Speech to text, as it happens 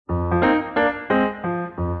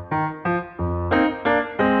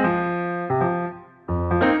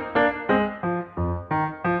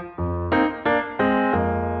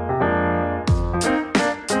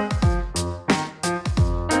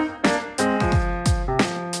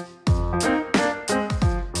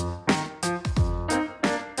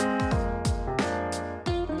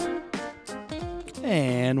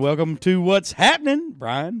welcome to What's Happening.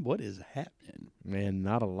 Brian, what is happening? Man,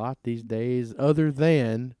 not a lot these days other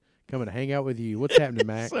than coming to hang out with you. What's happening,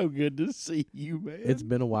 Mac? So good to see you, man. It's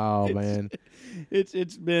been a while, man.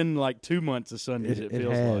 It's been like 2 months of Sundays, it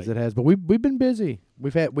feels like. It has. But we've been busy.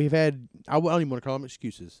 We've had I don't even want to call them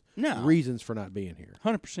excuses. No. Reasons for not being here.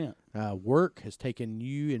 100%. Work has taken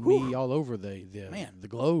you and me all over the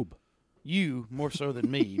globe. You more so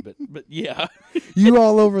than me, but yeah. You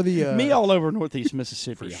all over the me all over Northeast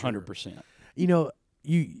Mississippi, For sure. 100%. You know,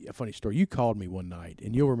 a funny story. You called me one night,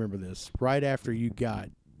 and you'll remember this, right after you got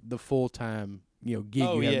the full-time, gig you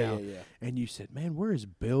have now. Yeah. And you said, "Man, where is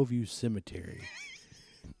Bellevue Cemetery?"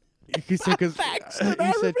 He said,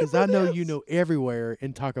 "Because I know you know everywhere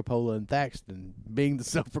in Takapola and Thaxton, being the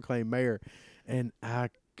self-proclaimed mayor." And I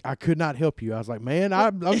could not help you. I was like, "Man,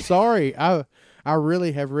 I'm sorry. I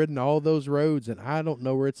really have ridden all those roads, and I don't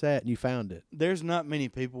know where it's at." And you found it. There's not many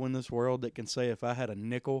people in this world that can say if I had a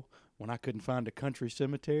nickel when I couldn't find a country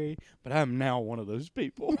cemetery, but I'm now one of those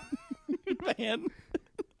people. Man,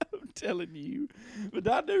 I'm telling you. But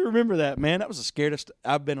I do remember that, man. That was the scariest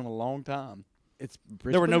I've been in a long time.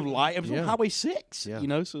 There were no lights. It was on Highway 6, so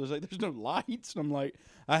there's no lights. And I'm like,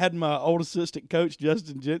 I had my old assistant coach,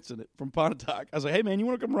 Justin Jensen, from Pontotoc. I was like, "Hey, man, you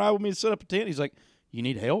want to come ride with me and set up a tent?" He's like, "You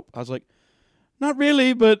need help?" I was like, "Not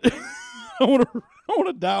really, but I want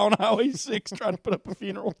to die on Highway 6 trying to put up a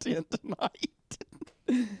funeral tent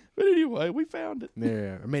tonight." But anyway, we found it.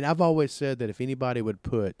 Yeah, I mean, I've always said that if anybody would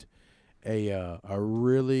put a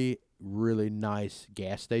really, really nice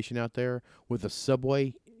gas station out there with a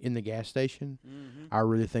Subway in the gas station, I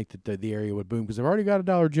really think that the area would boom, because they've already got a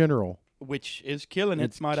Dollar General. Which is killing it,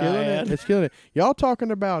 It's might killing I add. It's killing it. Y'all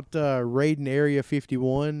talking about raiding Area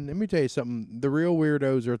 51. Let me tell you something. The real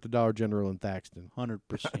weirdos are at the Dollar General in Thaxton. 100%.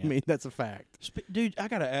 I mean, that's a fact. Dude, I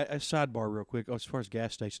got a sidebar real quick as far as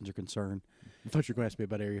gas stations are concerned. I thought you were going to ask me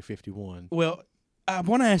about Area 51. Well, I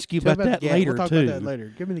want to ask you Tell about me that the gas. later, We'll talk too. about that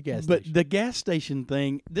later. Give me the gas But station. the gas station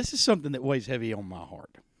thing, this is something that weighs heavy on my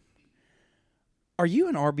heart. Are you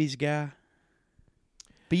an Arby's guy?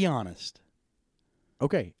 Be honest.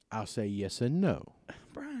 Okay, I'll say yes and no.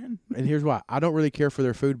 Brian. And here's why. I don't really care for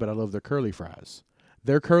their food, but I love their curly fries.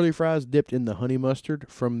 Their curly fries dipped in the honey mustard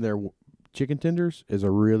from their chicken tenders is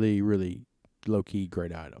a really, really low-key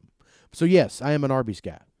great item. So, yes, I am an Arby's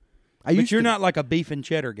guy. But you're not like a beef and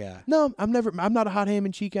cheddar guy. No, I'm not a hot ham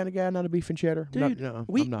and cheese kind of guy. I'm not a beef and cheddar. Dude, I'm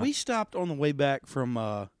not. we stopped on the way back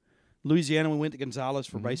from Louisiana. We went to Gonzales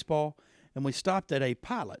for baseball, and we stopped at a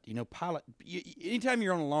Pilot. You know, Pilot. Anytime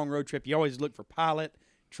you're on a long road trip, you always look for Pilot.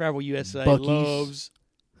 Travel USA, Buc-ee's. Loves,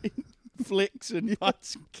 Flicks, and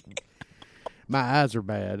Pots. My eyes are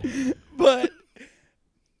bad. But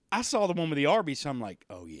I saw the one with the Arby's, so I'm like,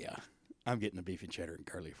 oh, yeah, I'm getting the beef and cheddar and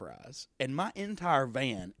curly fries. And my entire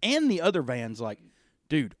van and the other van's like,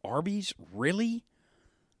 dude, Arby's? Really?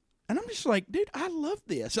 And I'm just like, dude, I love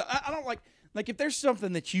this. I don't like if there's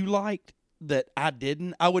something that you liked that I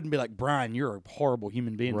didn't, I wouldn't be like, Brian, you're a horrible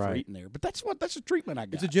human being for eating there. But that's the treatment I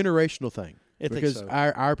got. It's a generational thing. I think because so.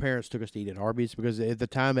 our parents took us to eat at Arby's because at the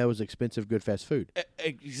time that was expensive, good fast food.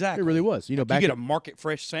 Exactly. It really was. You know, you get a market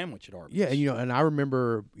fresh sandwich at Arby's. Yeah, and I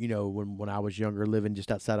remember, when I was younger, living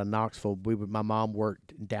just outside of Knoxville, my mom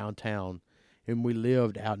worked downtown, and we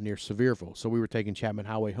lived out near Sevierville. So we were taking Chapman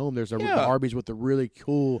Highway home. There's the Arby's with the really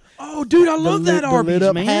cool. Oh, dude, I love that Arby's, lit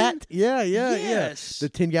up man. hat. Yeah. Yes. The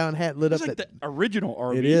 10-gallon hat lit It's up. like the original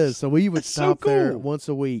Arby's. It is. So we would That's so stop there cool. once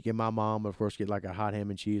a week, and my mom, of course, get like a hot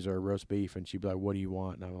ham and cheese or a roast beef, and she'd be like, "What do you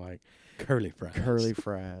want?" And I'm like, Curly fries. "Curly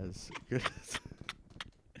fries."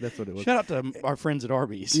 That's what it was. Shout out to our friends at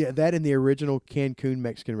Arby's. Yeah, that and the original Cancun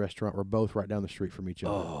Mexican restaurant were both right down the street from each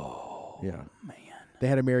other. Oh, yeah. man. They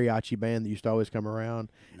had a mariachi band that used to always come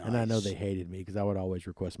around, and I know Nice. they hated me because I would always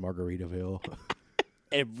request Margaritaville.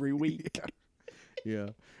 Every week. Yeah,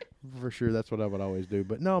 for sure. That's what I would always do.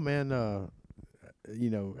 But no, man,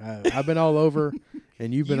 I've been all over,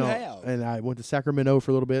 and you've been You all. have. And I went to Sacramento for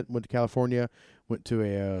a little bit, went to California, went to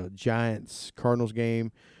a Giants Cardinals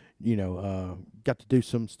game. Got to do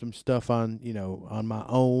some stuff on my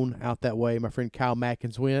own out that way. My friend Kyle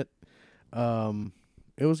Mackins went.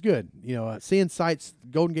 It was good. Seeing sights,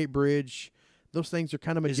 Golden Gate Bridge, those things are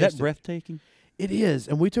kind of majestic. Is that breathtaking? It is,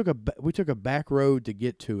 and we took a back road to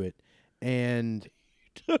get to it, and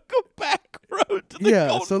Took a back road to the yeah.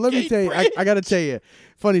 Golden So let me Gate tell you, Bridge. I got to tell you,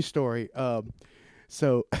 funny story.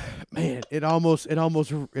 So, man, it almost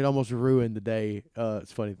ruined the day.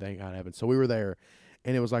 It's a funny thing how it happened. So we were there,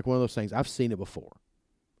 and it was like one of those things. I've seen it before,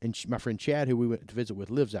 and my friend Chad, who we went to visit with,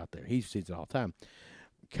 lives out there. He sees it all the time.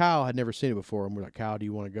 Kyle had never seen it before, and we're like, Kyle, do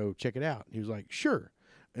you want to go check it out? And he was like, sure.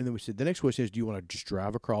 And then we said, the next question is, do you want to just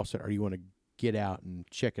drive across it, or do you want to get out and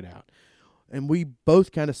check it out. And we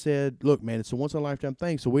both kind of said, look, man, it's a once-in-a-lifetime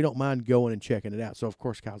thing, so we don't mind going and checking it out. So, of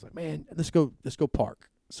course, Kyle's like, man, let's go park.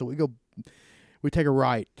 So we take a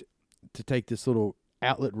right to take this little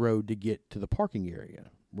outlet road to get to the parking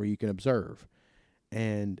area where you can observe.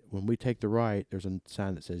 And when we take the right, there's a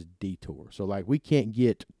sign that says detour. So, like, we can't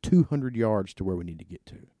get 200 yards to where we need to get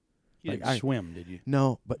to. You didn't swim, did you?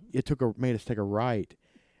 No, but it made us take a right,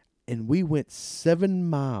 and we went 7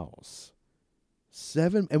 miles.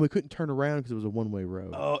 And we couldn't turn around because it was a one-way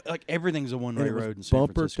road. Oh, like everything's a one-way road in San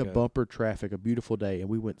bumper Francisco. to bumper traffic, a beautiful day, and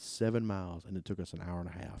we went 7 miles, and it took us an hour and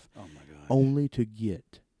a half. Oh my God! Only to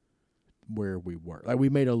get where we were. Like, we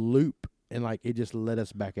made a loop, and like it just let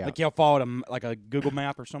us back out. Like y'all followed a Google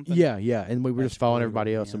map or something. Yeah, and we were That's just following brutal,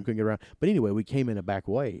 everybody else, man. and couldn't get around. But anyway, we came in a back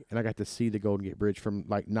way, and I got to see the Golden Gate Bridge from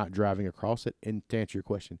like not driving across it. And to answer your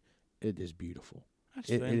question, it is beautiful. That's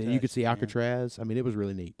And you could see fantastic, man. Alcatraz. I mean, it was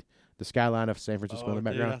really neat. The skyline of San Francisco in the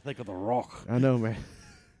background. Dude, I think of The Rock. I know, man.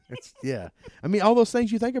 Yeah. I mean, all those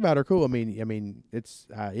things you think about are cool. I mean, it's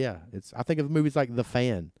it's. I think of movies like The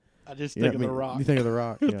Fan. I just You know think of what I The mean? Rock. You think of The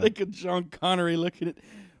Rock. I Yeah. think of Sean Connery looking at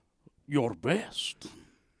your best.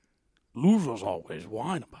 Losers always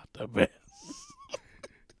whine about their best.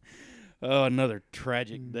 Oh, another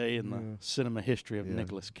tragic day in the cinema history of Yeah.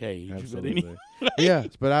 Nicolas Cage. But Absolutely. Yeah,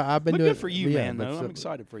 but I've been But doing. good for you, yeah, man. but Though so- I'm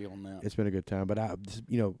excited for you on that. It's been a good time, but it's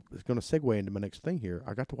going to segue into my next thing here.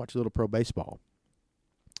 I got to watch a little pro baseball,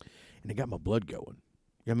 and it got my blood going.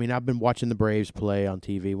 I mean, I've been watching the Braves play on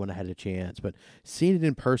TV when I had a chance, but seeing it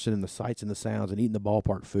in person and the sights and the sounds and eating the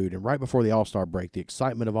ballpark food, and right before the All-Star break, the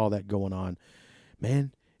excitement of all that going on,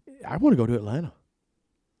 man, I want to go to Atlanta.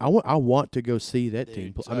 I want to go see that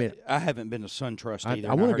team. Dude, I mean, I haven't been to SunTrust either.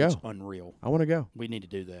 I and wanna heard it's go. unreal. I want to go. We need to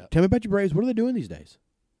do that. Tell me about your Braves. What are they doing these days?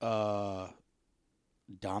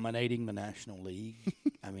 Dominating the National League.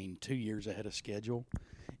 I mean, 2 years ahead of schedule.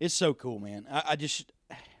 It's so cool, man. I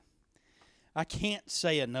can't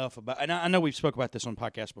say enough about, and I know we've spoke about this on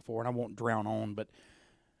podcasts before, and I won't drown on, but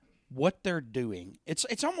what they're doing,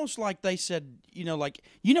 it's almost like they said,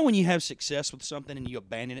 when you have success with something and you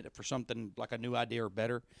abandon it for something like a new idea or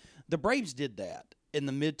better. The Braves did that in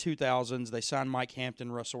the mid-2000s. They signed Mike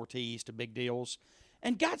Hampton, Russ Ortiz to big deals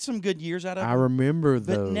and got some good years out of I them. remember But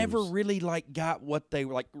those. never really got what they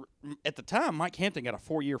were like. At the time, Mike Hampton got a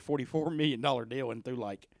 4-year, $44 million deal and threw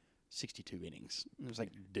like 62 innings. It was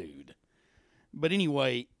like, dude. But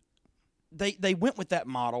anyway, they went with that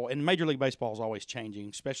model, and Major League Baseball is always changing,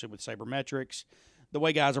 especially with sabermetrics, the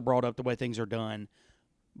way guys are brought up, the way things are done.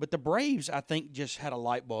 But the Braves, I think, just had a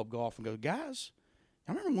light bulb go off and go, guys,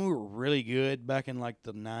 I remember when we were really good back in like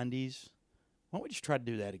the 90s. Why don't we just try to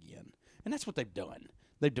do that again? And that's what they've done.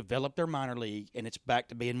 They've developed their minor league, and it's back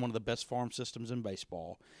to being one of the best farm systems in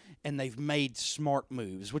baseball. And they've made smart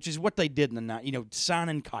moves, which is what they did in the night.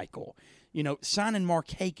 Signing Keuchel, signing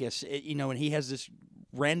Markakis, and he has this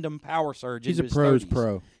random power surge. He's into a his pro's 30s.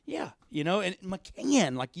 pro. Yeah, and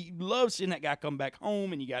McCann, like you love seeing that guy come back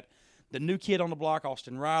home, and you got the new kid on the block,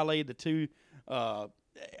 Austin Riley, the two Ozzie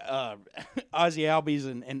Albies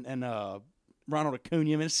and Ronald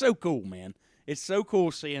Acuna. I mean, it's so cool, man. It's so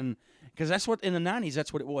cool seeing, because that's what in the 90s,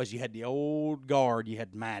 that's what it was. You had the old guard, you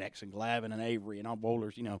had Maddox and Glavine and Avery and all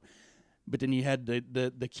bowlers, but then you had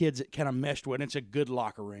the kids that kind of meshed with it. It's a good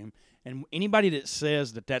locker room. And anybody that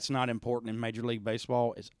says that that's not important in Major League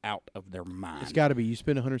Baseball is out of their mind. It's got to be. You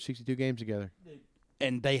spend 162 games together.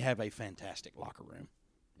 And they have a fantastic locker room.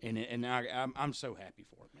 And I'm so happy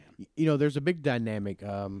for it, man. There's a big dynamic.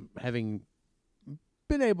 Having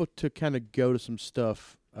been able to kind of go to some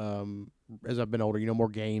stuff as I've been older, more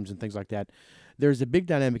games and things like that. There's a big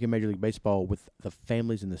dynamic in Major League Baseball with the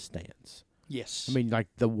families in the stands. Yes. I mean, like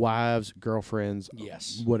the wives, girlfriends,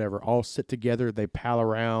 Yes. whatever, all sit together. They pal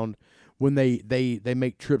around when they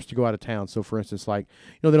make trips to go out of town. So, for instance, like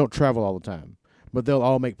they don't travel all the time, but they'll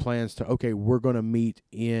all make plans to we're going to meet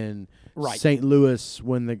in St. Louis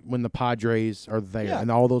when the Padres are there,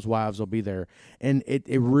 and all those wives will be there. And it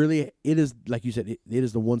is like you said, it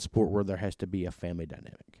is the one sport where there has to be a family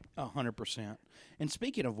dynamic. 100%. And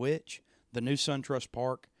speaking of which, the new SunTrust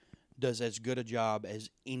Park does as good a job as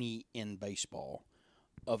any in baseball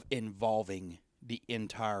of involving the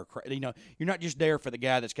entire crowd. You're not just there for the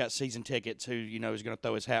guy that's got season tickets who, is going to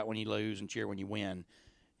throw his hat when you lose and cheer when you win.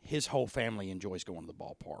 His whole family enjoys going to the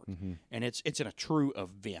ballpark. Mm-hmm. And it's in a true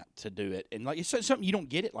event to do it. And it's something you don't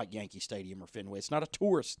get at like Yankee Stadium or Fenway. It's not a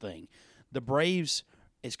tourist thing. The Braves,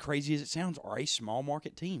 as crazy as it sounds, are a small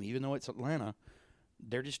market team, even though it's Atlanta.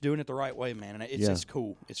 they're just doing it the right way, man, and it's Yeah. it's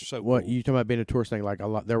cool. It's so What cool. you talking about being a tourist thing? Like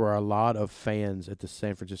there were a lot of fans at the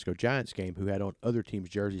San Francisco Giants game who had on other teams'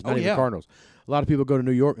 jerseys, not Oh, even yeah. Cardinals. A lot of people go to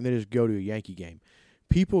New York and they just go to a Yankee game.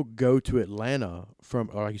 People go to Atlanta from,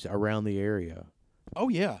 like you said, around the area Oh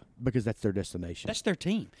yeah, because that's their destination. that's their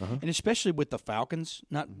team, Uh-huh. and especially with the Falcons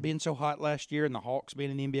not being so hot last year and the Hawks being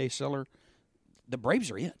in the NBA cellar, the Braves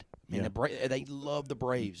are it. I mean, Yeah. they love the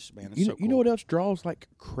Braves, man. It's you so know, cool. you know what else draws like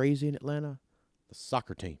crazy in Atlanta? The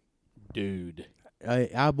soccer team. dude?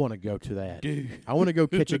 I want to go to that. Dude, I want to go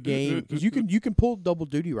catch a game because you can pull double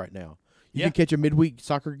duty right now. You Yeah. can catch a midweek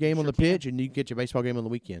soccer game on Sure the pitch, and you can catch a baseball game on the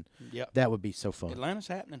weekend. Yep. That would be so fun. Atlanta's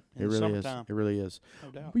happening in It the really is. summertime, It really is.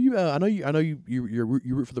 no doubt. Well, I know you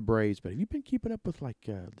root for the Braves, but have you been keeping up with like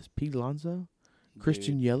this Pete Alonso,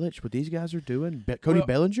 Christian Yelich, what these guys are doing? Cody Well,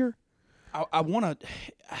 Bellinger. I want to.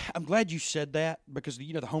 I'm glad you said that because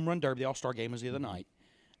the home run derby, the All-Star game was the other night,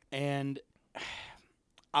 and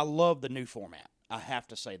I love the new format. I have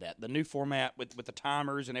to say that the new format with the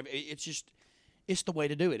timers and it's the way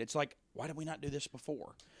to do it. It's like, why did we not do this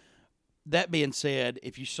before? That being said,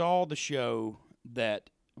 if you saw the show that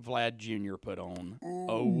Vlad Jr. put on,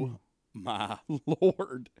 oh my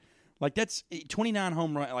Lord, like that's 29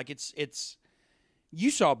 home run. Like it's. You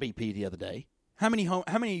saw BP the other day. How many home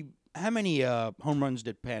runs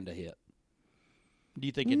did Panda hit? Do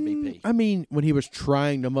you think in BP? I mean, when he was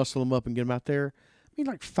trying to muscle him up and get him out there, I mean,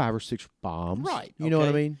 like 5 or 6 bombs. Right, You know what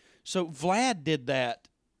I okay. mean? So Vlad did that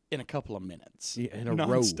in a couple of minutes, Yeah, in a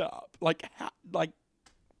row. nonstop, like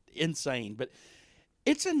insane. But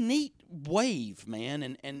it's a neat wave,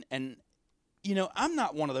 man. And I'm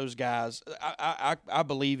not one of those guys. I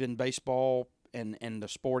believe in baseball and the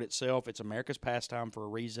sport itself. It's America's pastime for a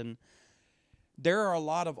reason. There are a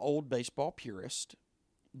lot of old baseball purists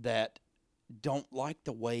that don't like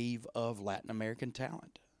the wave of Latin American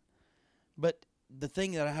talent. But the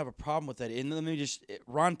thing that I have a problem with that, and let me just,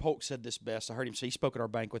 Ron Polk said this best. I heard him say, he spoke at our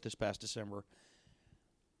banquet this past December.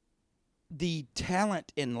 The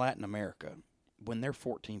talent in Latin America, when they're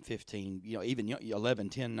 14, 15, even 11,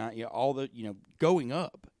 10, 9, all the, growing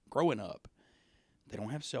up, they don't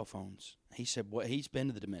have cell phones. He said, he's been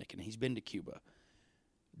to the Dominican, he's been to Cuba.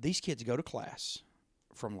 These kids go to class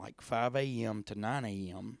from like 5 a.m. to 9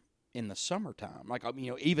 a.m. in the summertime. Like,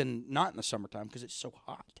 even not in the summertime because it's so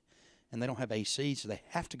hot. And they don't have AC, so they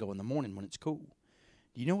have to go in the morning when it's cool.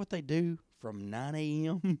 Do you know what they do from 9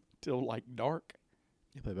 a.m. till like dark?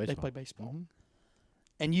 They play baseball.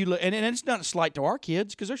 Mm-hmm. And and it's not a slight to our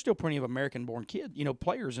kids because there's still plenty of American-born kids,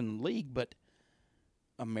 players in the league, but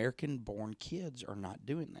American-born kids are not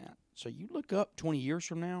doing that. So you look up 20 years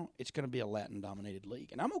from now, it's going to be a Latin-dominated league.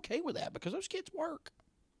 And I'm okay with that because those kids work.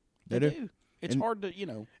 They do. It's hard to,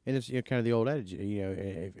 And it's kind of the old adage,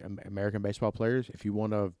 if American baseball players, if you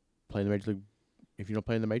want to play in the major league, if you don't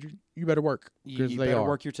play in the majors, you better work because You they better are.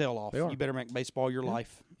 work your tail off. They are. You better make baseball your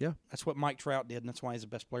life. Yeah. That's what Mike Trout did, and that's why he's the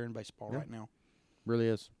best player in baseball right now. Really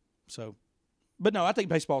is. So, but no, I think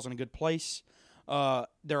baseball's in a good place.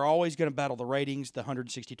 They're always going to battle the ratings, the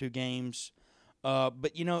 162 games.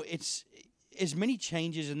 But, it's as many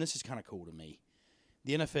changes, and this is kind of cool to me.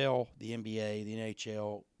 The NFL, the NBA, the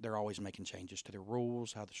NHL, they're always making changes to their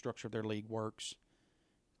rules, how the structure of their league works.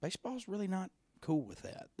 Baseball's really not cool with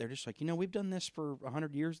that. They're just like, we've done this for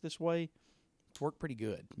 100 years this way. It's worked pretty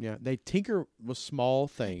good. Yeah, they tinker with small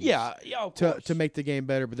things. Yeah, of course. To make the game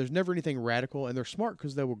better, but there's never anything radical, and they're smart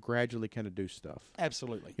because they will gradually kind of do stuff.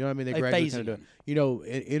 Absolutely. You know what I mean? They They gradually phase kind it of do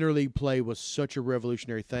it. Interleague play was such a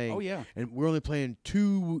revolutionary thing. Oh, yeah. And we're only playing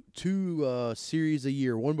two series a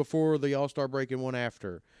year, one before the All-Star break and one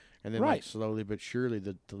after. And then Right. slowly but surely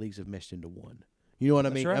the leagues have meshed into one. You know what I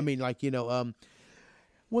That's mean? right. I mean, like,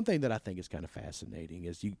 one thing that I think is kind of fascinating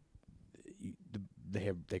is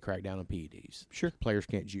they crack down on PEDs. Sure. Players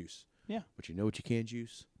can't juice. Yeah. But you know what you can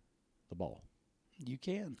juice? The ball. You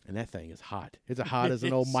can. And that thing is hot. It's as hot as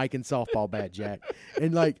an old Mike and softball bat, Jack.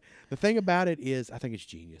 And, like, the thing about it is I think it's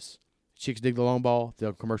genius. Chicks dig the long ball.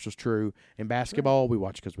 The commercial's true. In basketball, we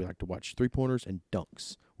watch because we like to watch three-pointers and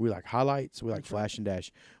dunks. We like highlights. We like flash and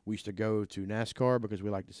dash. We used to go to NASCAR because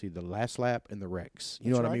we like to see the last lap and the wrecks.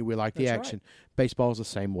 You know what I mean? We like the action. Baseball is the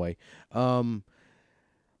same way. With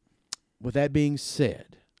that being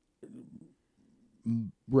said,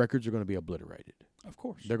 records are going to be obliterated. Of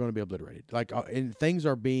course. They're going to be obliterated. Like, and things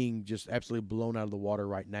are being just absolutely blown out of the water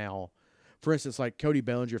right now. For instance, like Cody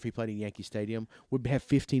Bellinger, if he played in Yankee Stadium, would have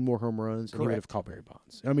 15 more home runs, and he would have caught Barry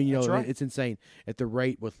Bonds. I mean, That's right. it's insane at the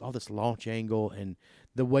rate with all this launch angle and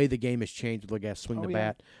the way the game has changed with the guys swing the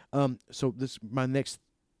bat. So this my next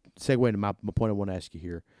segue into my point I want to ask you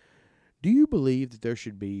here. Do you believe that there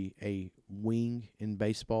should be a wing in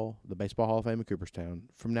baseball, the Baseball Hall of Fame in Cooperstown,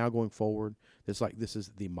 from now going forward? That's like this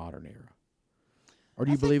is the modern era, or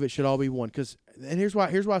do you believe it should all be one? And here's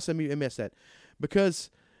why some of you miss that,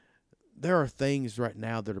 because there are things right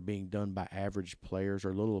now that are being done by average players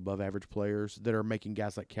or a little above average players that are making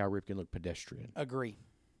guys like Cal Ripken look pedestrian. Agree.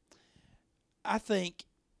 I think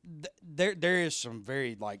there is some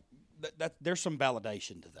very there's some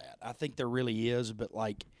validation to that. I think there really is, but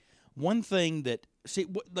like one thing that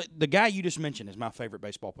the guy you just mentioned is my favorite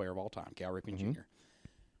baseball player of all time, Cal Ripken Jr.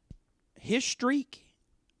 His streak,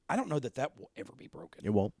 I don't know that will ever be broken.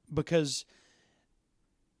 It won't, because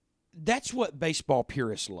that's what baseball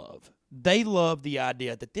purists love. They love the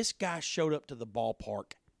idea that this guy showed up to the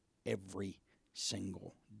ballpark every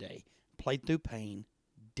single day, played through pain,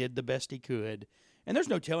 did the best he could, and there's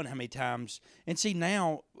no telling how many times. And see,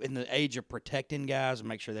 now in the age of protecting guys and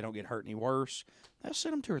make sure they don't get hurt any worse, they'll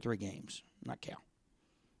sit them 2 or 3 games. Not Cal,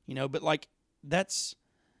 but like there's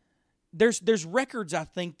records I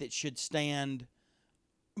think that should stand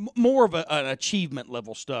more of an achievement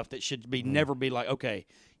level stuff that should be never be like, okay,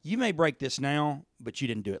 you may break this now, but you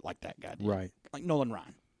didn't do it like that guy did. Right. Like Nolan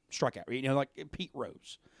Ryan, strikeout. Like Pete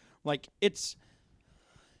Rose. Like it's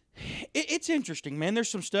interesting, man. There's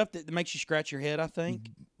some stuff that makes you scratch your head, I think.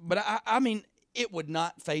 But I mean, it would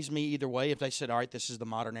not faze me either way if they said, all right, this is the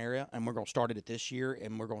modern era, and we're going to start it this year,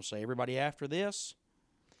 and we're going to say everybody after this.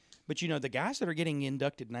 But, the guys that are getting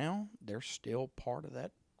inducted now, they're still part of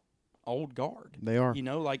that old guard. They are.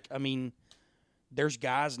 There's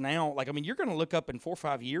guys now, you're going to look up in 4 or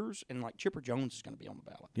 5 years, and, Chipper Jones is going to be on the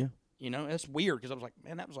ballot. Yeah. That's weird, because I was like,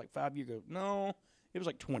 man, that was 5 years ago. No, it was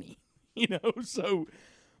 20, so...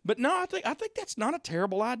 But no, I think that's not a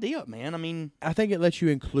terrible idea, man. I think it lets you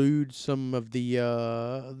include some of the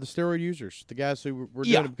steroid users, the guys who were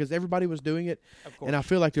doing it, because everybody was doing it. Of course. And I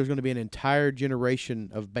feel like there's going to be an entire generation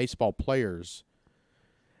of baseball players.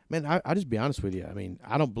 Man, I just be honest with you.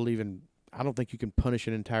 I don't think you can punish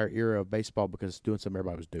an entire era of baseball because it's doing something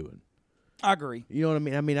everybody was doing. I agree. You know what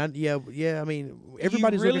I mean?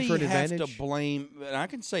 Everybody's looking for an advantage. You really have to blame, and I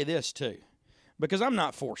can say this too. Because I'm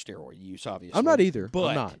not for steroid use, obviously. I'm not either.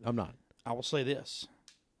 But I'm not. I will say this.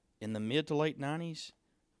 In the mid to late 90s,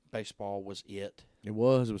 baseball was it. It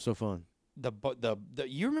was so fun.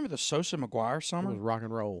 You remember the Sosa McGuire summer? It was rock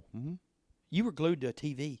and roll. Mm-hmm. You were glued to a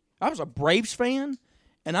TV. I was a Braves fan,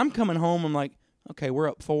 and I'm coming home. I'm like, okay, we're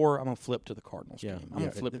up 4. I'm going to flip to the Cardinals game. I'm going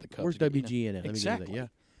to flip to the Cubs. Where's WG in it? Exactly. Let me do that. Yeah.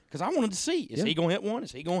 Because I wanted to see, is he going to hit one?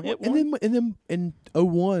 Is he going to hit one? And then in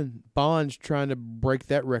 2001, Bonds trying to break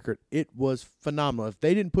that record, it was phenomenal. If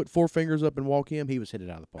they didn't put 4 fingers up and walk him, he was hit it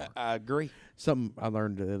out of the park. I agree. Something I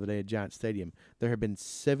learned the other day at Giant Stadium, there have been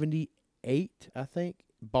 78, I think,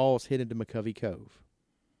 balls hit into McCovey Cove.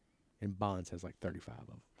 And Bonds has 35 of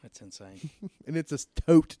them. That's insane. And it's a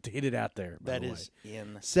tote to hit it out there. That is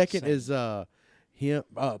insane. Second is him.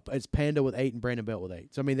 It's Panda with 8 and Brandon Belt with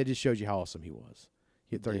 8. So, that just shows you how awesome he was.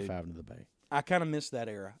 Hit 35 into the bay. I kind of miss that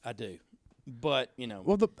era. I do. But,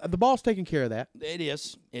 Well, the ball's taking care of that. It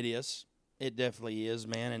is. It definitely is,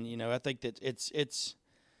 man. And, I think that it's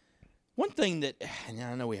one thing that, and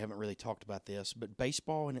I know we haven't really talked about this, but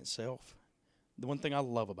baseball in itself, the one thing I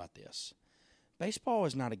love about this, baseball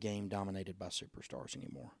is not a game dominated by superstars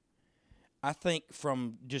anymore. I think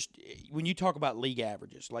from just when you talk about league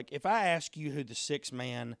averages, if I ask you who the 6th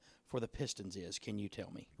man for the Pistons is, can you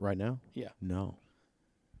tell me? Right now? Yeah. No.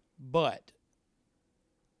 But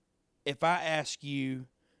if I ask you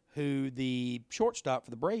who the shortstop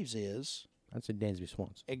for the Braves is, I'd say Dansby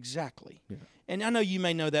Swanson. Exactly. Yeah. And I know you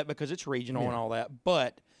may know that because it's regional and all that,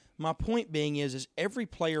 but my point being is every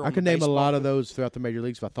player on I can name a lot of those throughout the major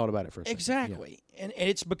leagues if I thought about it for a second. Exactly. Yeah. And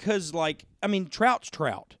it's because, Trout's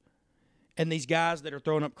Trout. And these guys that are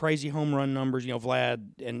throwing up crazy home run numbers,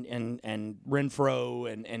 Vlad and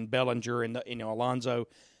Renfroe and Bellinger and Alonso,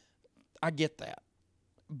 I get that.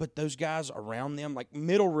 But those guys around them,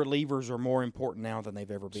 middle relievers, are more important now than they've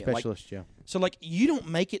ever been. Specialists, yeah. So, you don't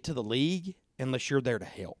make it to the league unless you're there to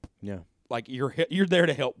help. Yeah. You're there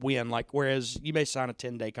to help win. Whereas you may sign a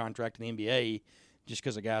 10-day contract in the NBA just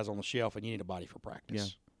because a guy's on the shelf and you need a body for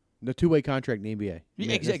practice. Yeah. The 2-way contract in the NBA.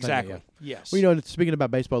 Exactly. Yes. Well, speaking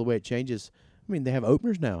about baseball, the way it changes, they have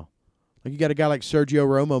openers now. You got a guy like Sergio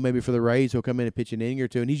Romo, maybe for the Rays, who'll come in and pitch an inning or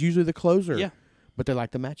two, and he's usually the closer. Yeah. But they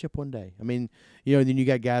like the matchup one day. Then you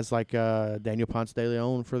got guys like Daniel Ponce de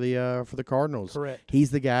Leon for the Cardinals. Correct.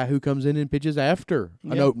 He's the guy who comes in and pitches after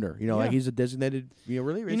an opener. He's a designated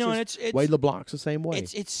reliever. It's Wade LeBlanc's the same way.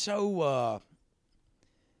 It's so.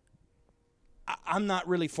 I'm not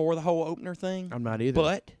really for the whole opener thing. I'm not either.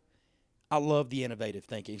 But I love the innovative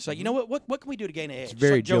thinking. It's like, you know what can we do to gain an edge? It's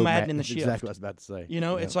very like Joe Madden in the That's shift. exactly what I was about to say. You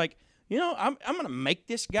know, it's like, I'm going to make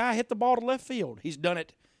this guy hit the ball to left field. He's done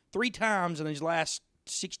it 3 times in his last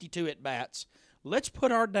 62 at bats. Let's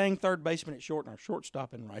put our dang third baseman at short and our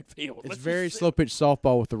shortstop in right field. It's very slow pitch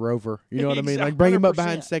softball with the rover. You know what I mean? Like 100%. bring him up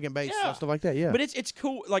behind second base and stuff like that. Yeah, But it's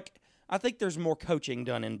cool. Like, I think there's more coaching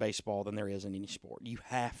done in baseball than there is in any sport. You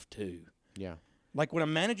have to. Yeah. Like when a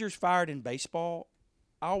manager's fired in baseball,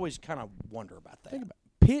 I always kind of wonder about that. Think about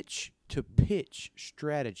it. Pitch to pitch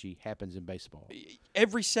strategy happens in baseball.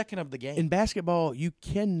 Every second of the game. In basketball, you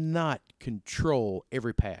cannot control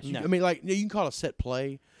every pass. No. I mean, like you can call a set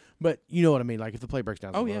play, but you know what I mean. Like if the play breaks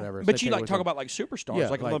down, or whatever. But you talk about like superstars. Yeah,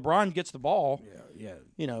 like if like- LeBron gets the ball, yeah.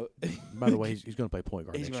 you know. By the way, he's going to play point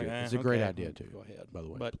guard He's next going, year. It's a great okay, idea too. Go ahead. By the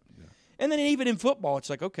way, But and then even in football,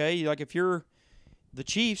 it's like, okay, like if you're the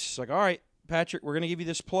Chiefs, it's like, all right, Patrick, we're going to give you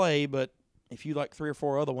this play, but if you like 3 or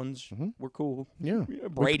 4 other ones, we're cool. yeah,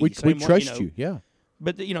 Brady, we same way, trust you. Yeah,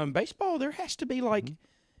 But in baseball, there has to be like,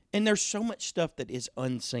 and there's so much stuff that is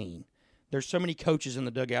unseen. There's so many coaches in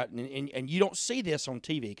the dugout, and you don't see this on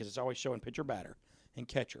TV because it's always showing pitcher, batter, and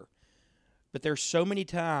catcher. But there's so many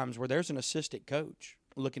times where there's an assistant coach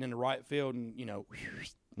looking in the right field and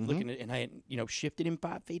looking at and shifted him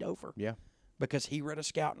 5 feet over. yeah. Because he read a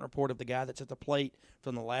scouting report of the guy that's at the plate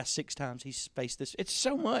from the last 6 times he's faced this. It's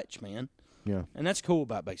so much, man. Yeah. And that's cool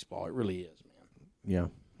about baseball. It really is,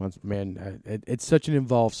 man. Yeah, it's such an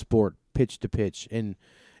involved sport, pitch to pitch, and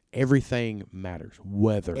everything matters.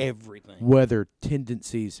 Weather,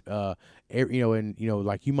 tendencies, like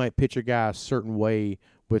you might pitch a guy a certain way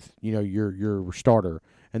with your starter,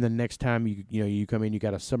 and then next time you come in, you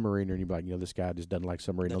got a submariner, and you're like, this guy just doesn't like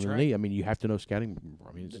submarine on the knee. I mean, you have to know scouting.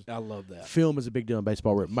 I mean, I love that. Film is a big deal in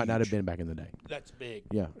baseball, where it might not have been back in the day. That's big.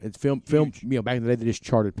 Yeah, it's film. Back in the day, they just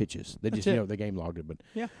charted pitches. They just the game logged it. But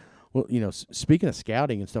yeah. Well, speaking of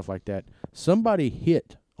scouting and stuff like that, somebody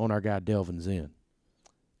hit on our guy Delvin Zen.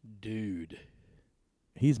 Dude,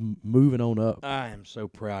 he's moving on up. I am so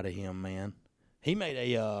proud of him, man. He made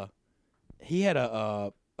he had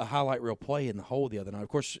a highlight reel play in the hole the other night. Of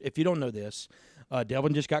course, if you don't know this,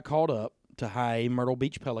 Delvin just got called up to high Myrtle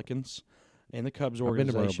Beach Pelicans in the Cubs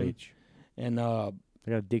organization. I've been to Myrtle Beach, and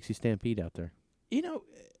they got a Dixie Stampede out there.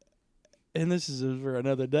 And this is for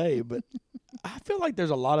another day, but I feel like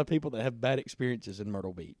there's a lot of people that have bad experiences in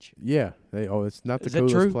Myrtle Beach. Yeah. It's not the Is that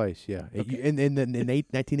coolest true? place. Yeah. Okay. In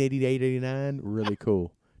 1988, 89, really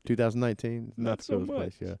cool. 2019, not the so coolest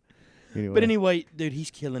place. much. Yeah. Anyway. But anyway, dude,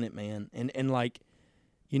 he's killing it, man. And like,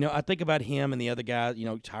 I think about him and the other guys,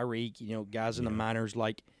 Tyreek, guys in the minors.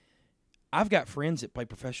 Like, I've got friends that play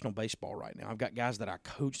professional baseball right now. I've got guys that I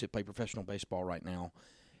coach that play professional baseball right now.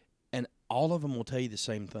 And all of them will tell you the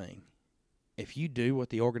same thing. If you do what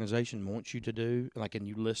the organization wants you to do, and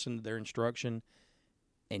you listen to their instruction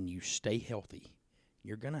and you stay healthy,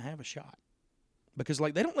 you're going to have a shot. Because,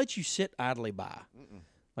 they don't let you sit idly by. Mm-mm.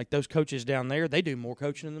 Like those coaches down there, they do more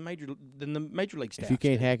coaching than the major league staff. If you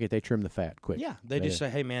can't hack it, they trim the fat quick. Yeah, they just say,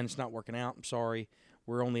 "Hey, man, it's not working out. I'm sorry.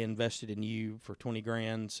 We're only invested in you for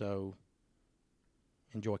 $20,000, so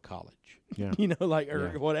enjoy college." Yeah.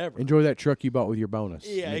 Or whatever. Enjoy that truck you bought with your bonus.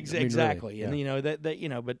 Yeah, exactly. Really, yeah.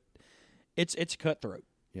 And but it's cutthroat,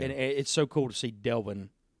 and it's so cool to see Delvin.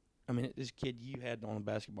 I mean, this kid you had on the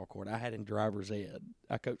basketball court, I had in driver's ed.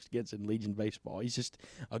 I coached against in Legion baseball. He's just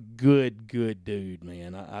a good dude,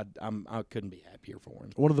 man. I couldn't be happier for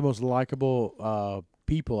him. One of the most likable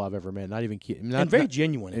people I've ever met. Not even kidding. And very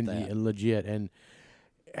genuine at that. And legit. And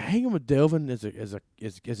hanging with Delvin as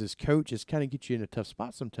his coach is kind of get you in a tough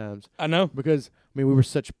spot sometimes. I know, because we were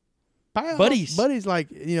such buddies. Like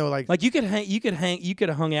you could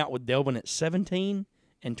have hung out with Delvin at 17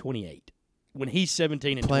 and 28. When he's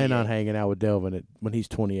 17 and plan 28. on hanging out with Delvin when he's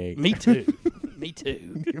 28. Me too. Me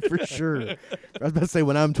too. For sure. I was about to say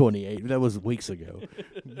when I'm 28. That was weeks ago.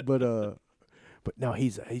 But no,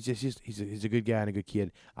 he's a good guy and a good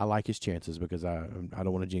kid. I like his chances because I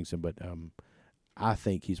don't want to jinx him, but I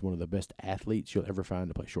think he's one of the best athletes you'll ever find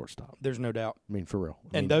to play shortstop. There's no doubt. I mean, for real.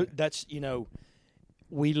 That's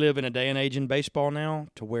we live in a day and age in baseball now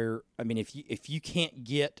to where if you can't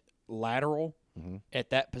get lateral at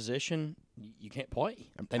that position, you can't play.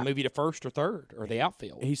 They move you to first or third or the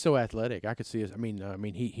outfield. He's so athletic. I could see us.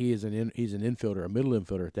 He is he's an infielder, a middle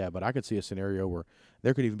infielder at that. But I could see a scenario where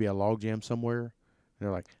there could even be a logjam somewhere, and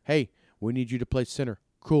they're like, "Hey, we need you to play center."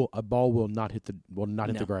 Cool. A ball will not hit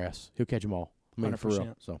the grass. He'll catch them all. 100%. For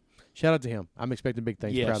real. So shout out to him. I'm expecting big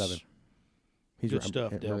things. Yes. Proud of him. He's Good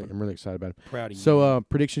stuff, I'm Delvin. I'm really excited about him. Proud of you. So,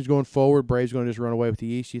 predictions going forward: Braves going to just run away with the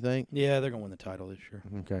East. You think? yeah, they're going to win the title this year.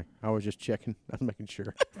 Okay, I was just checking. I was making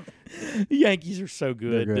sure. The Yankees are so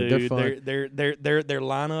good, They're good. dude. They're fun. Their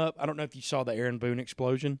lineup. I don't know if you saw the Aaron Boone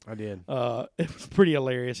explosion. I did. It was pretty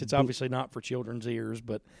hilarious. It's obviously not for children's ears,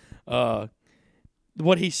 but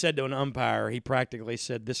what he said to an umpire, he practically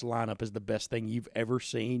said, "This lineup is the best thing you've ever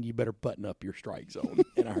seen. You better button up your strike zone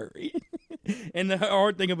in a hurry." And the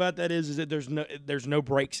hard thing about that is that there's no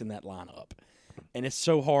breaks in that lineup, and it's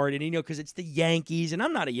so hard. And because it's the Yankees, and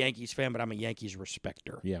I'm not a Yankees fan, but I'm a Yankees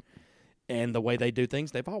respecter. Yeah. And the way they do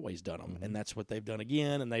things, they've always done them, and that's what they've done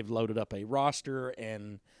again. And they've loaded up a roster,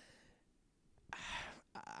 and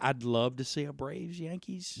I'd love to see a Braves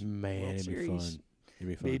Yankees Man, World it'd be Series. fun. It'd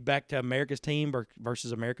be fun. Be back to America's team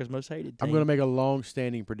versus America's most hated team. I'm going to make a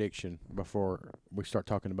long-standing prediction before we start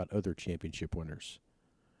talking about other championship winners.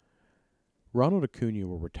 Ronald Acuna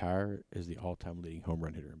will retire as the all-time leading home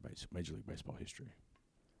run hitter in Major League Baseball history.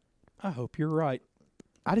 I hope you're right.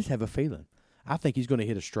 I just have a feeling. I think he's going to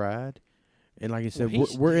hit a stride. And like I said, Well,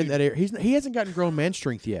 we're in that area. He hasn't gotten grown man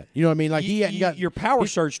strength yet. You know what I mean? Like he hadn't got your power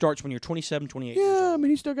surge starts when you're 27, 28 years Yeah, old. I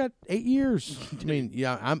mean, he's still got 8 years. I mean,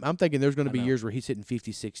 yeah, I'm thinking there's going to I be know. years where he's hitting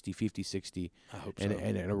 50, 60, 50, 60, I hope and, so.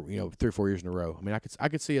 and 3 or 4 years in a row. I mean, I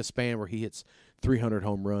could see a span where he hits 300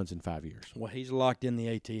 home runs in 5 years. Well, he's locked in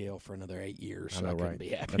the ATL for another 8 years, so I know, couldn't right? be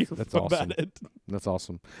happy That's about awesome. it. That's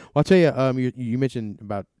awesome. Well, I'll tell you, you mentioned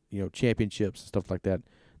about championships and stuff like that.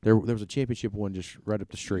 There was a championship one just right up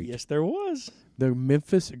the street. Yes, there was. The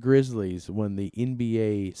Memphis Grizzlies won the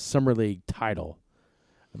NBA Summer League title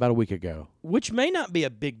about a week ago. Which may not be a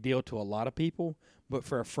big deal to a lot of people, but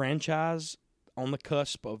for a franchise on the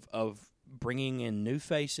cusp of bringing in new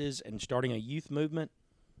faces and starting a youth movement,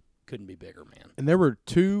 couldn't be bigger, man. And there were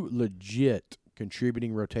 2 legit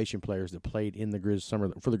contributing rotation players that played in the Grizz Summer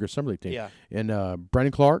League team. Yeah. And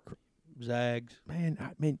Brandon Clark, Zags. man,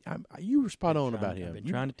 you were spot on about I've him. been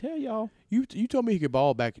You- trying to tell y'all. You told me he could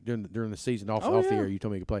ball back during the season off the yeah. air. You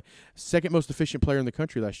told me he could play. Second most efficient player in the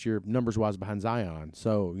country last year, numbers wise, behind Zion.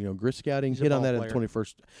 So Grizz scouting He's a hit on ball that at the player.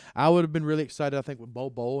 21st. I would have been really excited. I think with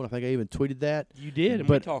Bo Bowl, and I think I even tweeted that. You did, and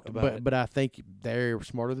but we talked about but it. but I think they're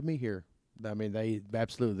smarter than me here. I mean, they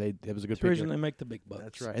absolutely it was a good It's the reason picture. they make the big bucks.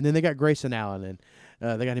 That's right. And then they got Grayson Allen,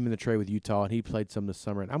 and they got him in the trade with Utah, and he played some this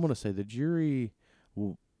summer. And I'm going to say the jury,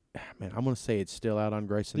 I'm going to say it's still out on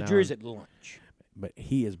Grayson The Allen. jury's at lunch. But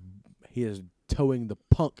he is towing the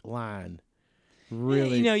punk line.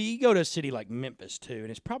 Really, You go to a city like Memphis too, and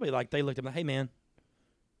it's probably like they looked at him, hey man,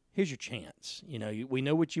 here's your chance. We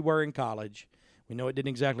know what you were in college. We know it didn't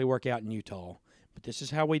exactly work out in Utah, but this is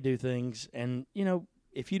how we do things. And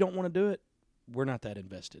if you don't want to do it, we're not that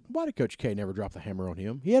invested. why did Coach K never drop the hammer on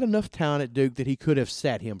him? He had enough talent at Duke that he could have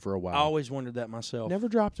sat him for a while. I always wondered that myself. Never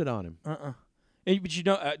dropped it on him.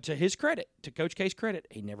 But to his credit, to Coach K's credit,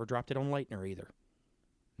 he never dropped it on Leitner either.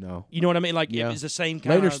 No. You know what I mean? Like Yeah. it was the same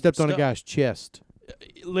kind Later of stepped on a stuff. guy's chest.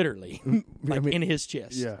 Literally, like I mean, in his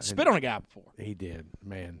chest. yeah, Spit on a guy before. He did,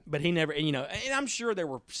 man. But he never, and I'm sure there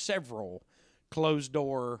were several closed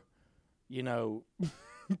door,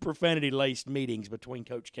 profanity laced meetings between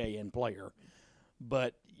Coach K and player.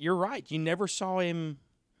 But you're right. You never saw him.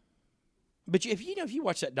 But if you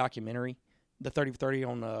watch that documentary, the 30 for 30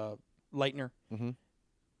 on Leitner, Mhm.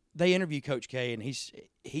 they interview Coach K, and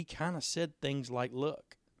he kind of said things like,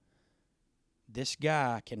 "Look, this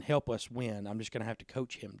guy can help us win. I'm just going to have to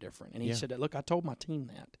coach him different." And he Yeah. said that, "Look, I told my team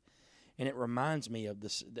that." And it reminds me of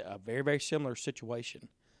a very, very similar situation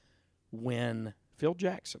when Phil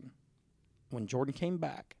Jackson, when Jordan came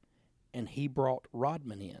back and he brought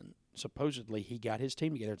Rodman in. Supposedly he got his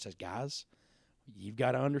team together and says, "Guys, you've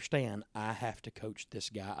got to understand I have to coach this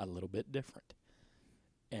guy a little bit different."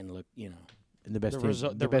 And look, And the best the team,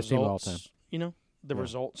 resu- the best team of all time. results, the Yeah.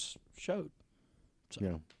 results showed. So.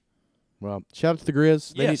 Yeah. Well, shout out to the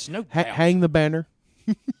Grizz. They Yes, no doubt. hang the banner.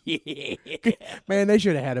 Yeah. Man, they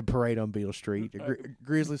should have had a parade on Beale Street. A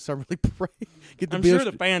Grizzly Summer League parade. Get the I'm Beale sure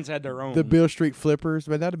the Street- fans had their own. the Beale Street Flippers.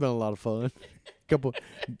 Man, that'd have been a lot of fun. Couple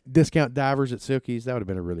discount divers at Silkies. That would have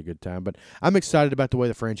been a really good time. But I'm excited about the way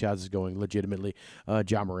the franchise is going. Legitimately,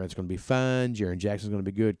 John Morant's going to be fun. Jaren Jackson's going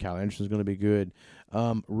to be good. Kyle Anderson's going to be good.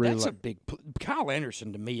 Really, That's a big. Kyle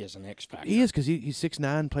Anderson to me is an X factor. he is because he's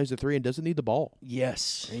 6'9", plays the 3, and doesn't need the ball.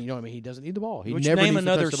 Yes. And you know what I mean? He doesn't need the ball. He Which never name needs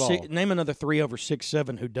another to touch the ball. name another 3 over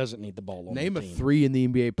 6'7" who doesn't need the ball on Name the a team. 3 in the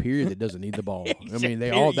NBA period that doesn't need the ball. I mean,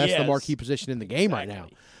 they all that's the Yes. marquee position in the game right now.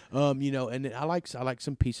 Exactly. And I like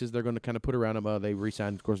some pieces they're going to kind of put around him. They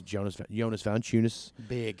re-signed, of course, Jonas Valanciunas.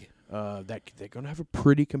 Big. That they're going to have a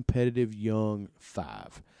pretty competitive young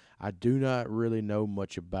 5. I do not really know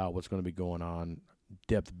much about what's going to be going on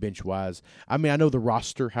depth bench wise. I mean, I know the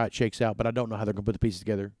roster how it shakes out, but I don't know how they're going to put the pieces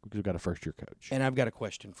together because we've got a first year coach. And I've got a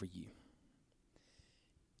question for you.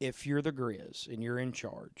 If you're the Grizz and you're in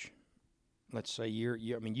charge, let's say you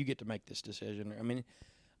get to make this decision. I mean,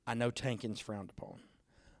 I know tanking's frowned upon,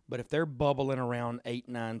 but if they're bubbling around 8,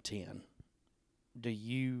 9, 10, do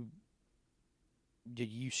you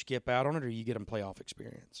skip out on it, or you get them playoff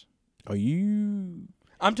experience?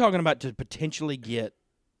 I'm talking about to potentially get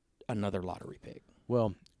another lottery pick.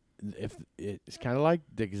 Well, if it's kind of like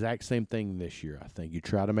the exact same thing this year, I think you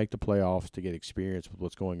try to make the playoffs to get experience with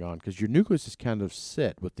what's going on because your nucleus is kind of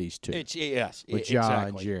set with these two. With Ja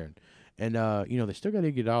and Jaren, and they still got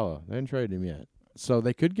Iguodala. They haven't traded him yet, so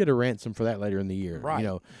they could get a ransom for that later in the year. Right.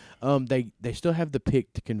 They still have the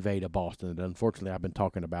pick to convey to Boston that unfortunately I've been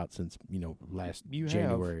talking about since last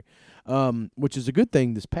January, which is a good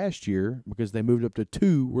thing this past year because they moved up to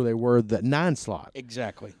 2 where they were the 9 slot.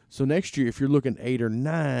 Exactly. So next year, if you're looking 8 or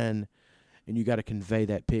 9, and you got to convey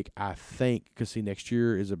that pick, I think because next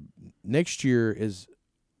year is a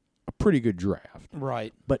pretty good draft.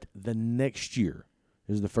 Right. But the next year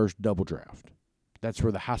is the first double draft. That's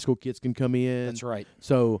where the high school kids can come in. That's right.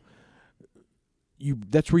 So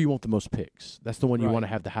that's where you want the most picks. That's the one you Right. want to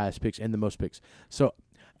have the highest picks and the most picks. So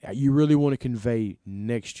you really want to convey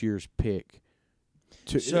next year's pick.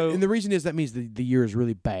 And the reason is that means the year is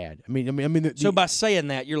really bad. So by saying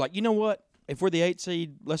that, you're like, you know what? If we're the 8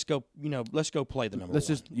 seed, let's go. Let's go play the number one.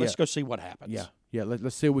 Let's go see what happens. Yeah.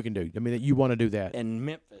 Let's see what we can do. I mean, you want to do that. And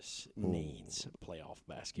Memphis needs playoff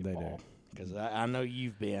basketball. Because I know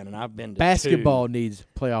you've been, and I've been to basketball 2. needs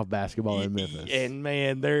playoff basketball in Memphis. And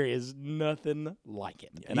man, there is nothing like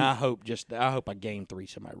it. And I hope I game 3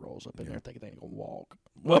 somebody rolls up in there thinking they ain't gonna walk.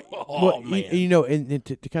 Man. And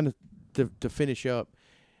to kind of to finish up,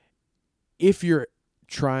 if you're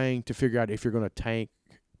trying to figure out if you're going to tank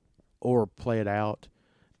or play it out,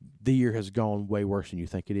 the year has gone way worse than you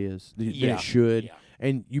think it is. Than it should. Yeah.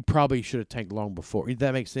 And you probably should have tanked long before.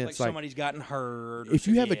 That makes sense. Like somebody's gotten hurt. If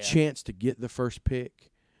you have a chance to get the first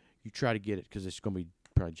pick, you try to get it because it's going to be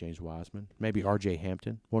probably James Wiseman, maybe R.J.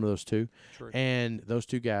 Hampton, one of those two. True. And those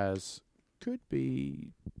two guys could be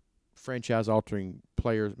franchise-altering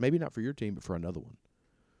players, maybe not for your team, but for another one.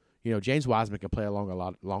 James Wiseman can play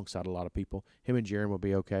alongside a lot of people. Him and Jaren will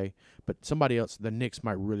be okay. But somebody else, the Knicks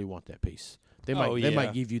might really want that piece. They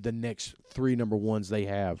might give you the next 3 number ones they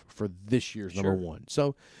have for this year's number one.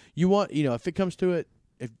 So you want, if it comes to it,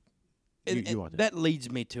 you want that. That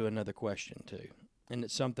leads me to another question too, and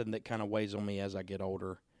it's something that kind of weighs on me as I get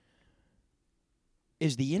older.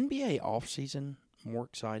 Is the NBA offseason more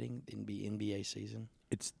exciting than the NBA season?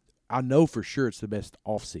 I know for sure it's the best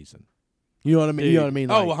offseason. You know what I mean? Dude. You know what I mean?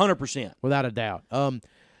 Like, 100%. Without a doubt.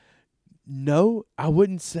 No, I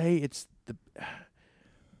wouldn't say it's the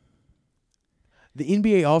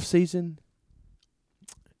NBA offseason.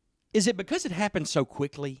 Is it because it happened so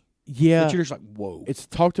quickly? Yeah. That you're just like, whoa. It's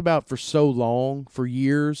talked about for so long, for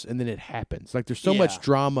years, and then it happens. Like, there's so much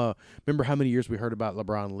drama. Remember how many years we heard about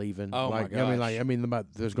LeBron leaving? Oh, my gosh.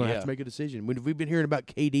 There's going to have to make a decision. We've been hearing about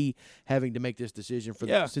KD having to make this decision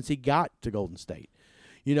since he got to Golden State.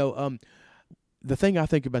 The thing I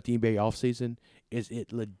think about the NBA offseason is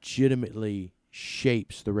it legitimately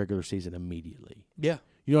shapes the regular season immediately. Yeah.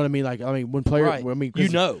 You know what I mean? When players, right.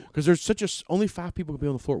 because there's only 5 people can be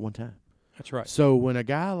on the floor at one time. That's right. So when a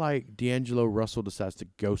guy like D'Angelo Russell decides to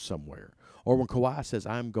go somewhere, or when Kawhi says,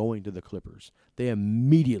 I'm going to the Clippers, they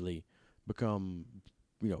immediately become,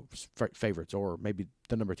 favorites, or maybe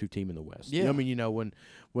the number 2 team in the West. Yeah. When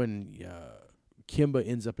Kemba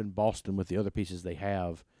ends up in Boston with the other pieces they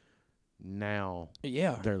have, now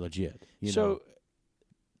they're legit.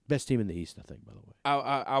 Best team in the East, I think, by the way.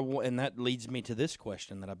 And that leads me to this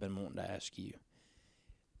question that I've been wanting to ask you.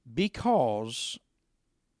 Because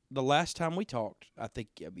the last time we talked, I think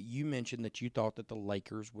you mentioned that you thought that the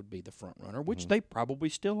Lakers would be the front runner, which they probably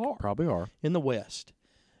still are. Probably are. In the West.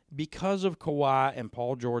 Because of Kawhi and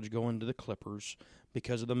Paul George going to the Clippers,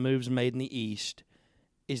 because of the moves made in the East,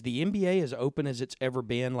 is the NBA as open as it's ever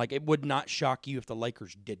been? Like, it would not shock you if the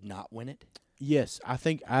Lakers did not win it? Yes, I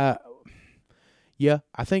think I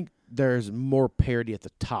think there's more parity at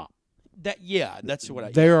the top. That's what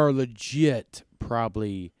I. There are legit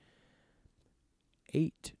probably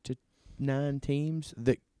 8 to 9 teams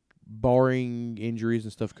that, barring injuries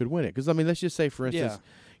and stuff, could win it. Because let's just say, for instance,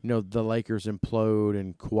 the Lakers implode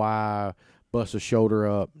and Kawhi busts a shoulder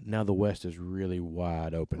up. Now the West is really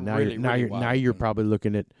wide open. Now you're probably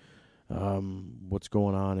looking at what's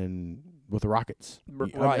going on in with the Rockets.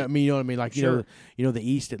 Right. I mean, you know what I mean? Like, Sure. The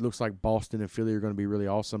East, it looks like Boston and Philly are going to be really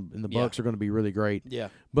awesome, and the Yeah. Bucks are going to be really great. Yeah.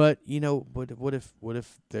 But, what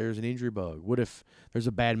if there's an injury bug? What if there's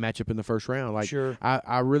a bad matchup in the first round? Like, Sure.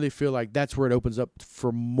 I really feel like that's where it opens up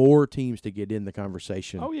for more teams to get in the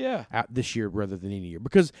conversation Oh, yeah. out this year rather than any year,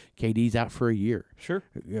 because KD's out for a year. Sure.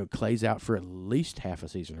 Clay's out for at least half a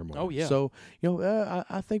season or more. Oh, yeah. So,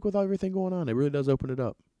 I think with everything going on, it really does open it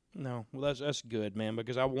up. No. Well, that's good, man,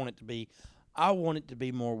 because I want it to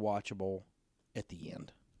be more watchable at the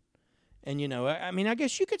end. And, I mean, I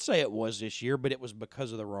guess you could say it was this year, but it was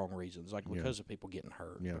because of the wrong reasons, like because of people getting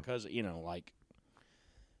hurt. Yeah. Because, like,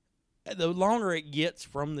 the longer it gets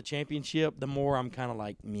from the championship, the more I'm kind of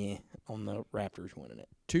like, meh, on the Raptors winning it.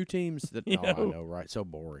 Two teams that You I know? know, right? So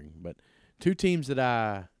boring. But two teams that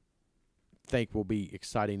I think will be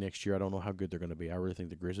exciting next year. I don't know how good they're going to be. I really think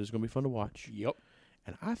the Grizzlies are going to be fun to watch. Yep.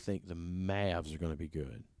 And I think the Mavs are going to be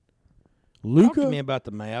good. Talk to me Luka, about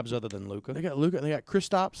the Mavs other than Luka. they got Luka, and they got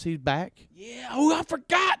Kristaps. He's back. Yeah. Oh, I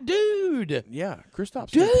forgot, dude. Yeah, Kristaps.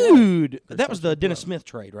 Dude. That was Kristaps the can Dennis play. Smith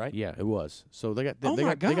trade, right? Yeah, it was. So they got Oh they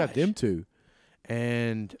my got gosh. them two,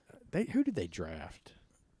 and who did they draft?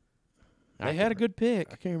 They had a good pick.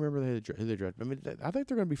 I can't remember who they drafted. I mean, I think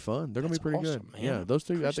they're going to be fun. They're going to be pretty awesome, good. man. Yeah, those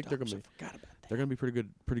two. I think they're going to be. I forgot about that. They're going to be pretty good,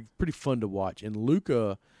 pretty fun to watch. And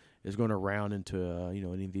Luka is going to round into an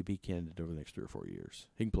MVP candidate over the next 3 or 4 years.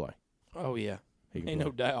 He can play. Oh, yeah. He can Ain't play.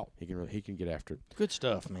 no doubt. He can get after it. Good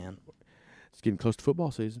stuff, man. It's getting close to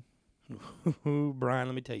football season. Brian,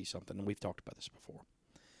 let me tell you something, and we've talked about this before.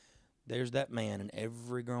 There's that man in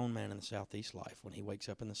every grown man in the Southeast life when he wakes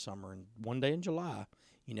up in the summer, and one day in July,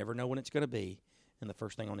 you never know when it's going to be, and the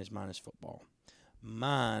first thing on his mind is football.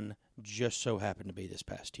 Mine just so happened to be this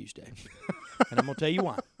past Tuesday. And I'm going to tell you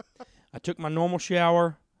why. I took my normal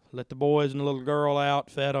shower, let the boys and the little girl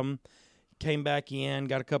out, fed them, came back in,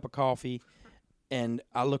 got a cup of coffee, and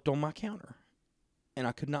I looked on my counter, and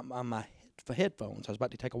I could not find my headphones. I was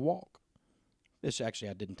about to take a walk. I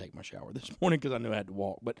didn't take my shower this morning because I knew I had to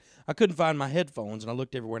walk, but I couldn't find my headphones, and I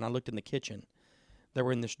looked everywhere, and I looked in the kitchen. They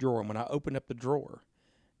were in this drawer, and when I opened up the drawer,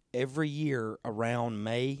 every year around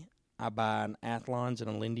May, I buy an Athlon's and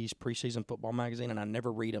a Lindy's preseason football magazine, and I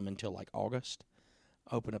never read them until like August.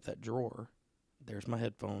 I open up that drawer. There's my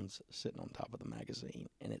headphones sitting on top of the magazine,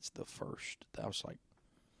 and it's the first. I was like,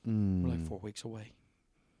 we're like 4 weeks away.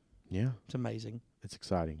 Yeah, It's amazing. it's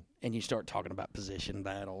exciting. And you start talking about position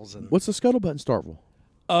battles. And What's the scuttlebutt in Starkville?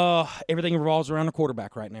 everything revolves around the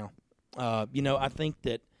quarterback right now. I think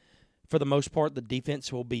that for the most part, the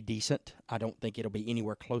defense will be decent. I don't think it'll be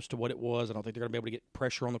anywhere close to what it was. I don't think they're going to be able to get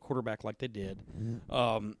pressure on the quarterback like they did.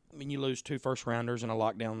 You lose 2 first-rounders and a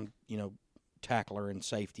lockdown, tackler and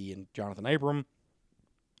safety and Jonathan Abram,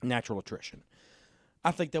 natural attrition.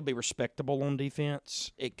 I think they'll be respectable on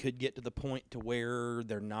defense. It could get to the point to where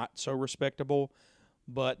they're not so respectable,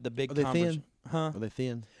 but the big Are they thin? Huh? Are they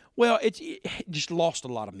thin? Well, it just lost a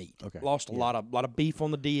lot of meat. Okay. Lost a lot of beef on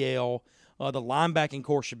the DL. The linebacking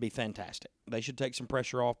core should be fantastic. They should take some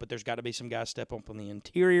pressure off, but there's got to be some guys step up on the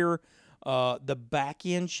interior. The back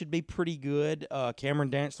end should be pretty good. Cameron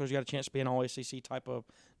Dantzler's got a chance to be an all-SEC type of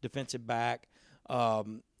defensive back.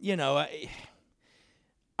 I'm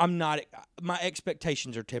not. My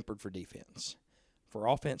expectations are tempered for defense. For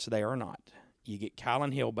offense, they are not. You get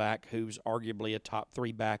Kylan Hill back, who's arguably a top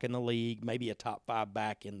 3 back in the league, maybe a top 5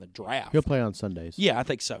 back in the draft. He'll play on Sundays. Yeah, I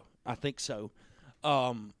think so.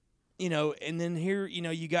 And then here,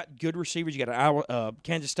 you got good receivers. You got a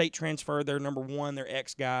Kansas State transfer. They're number 1. Their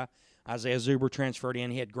ex-guy, Isaiah Zuber, transferred in.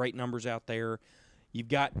 He had great numbers out there. You've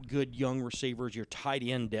got good young receivers. Your tight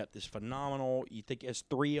end depth is phenomenal. You think it's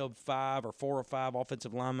 3 of 5 or 4 of 5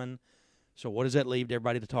 offensive linemen. So what does that leave to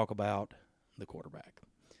everybody to talk about? The quarterback.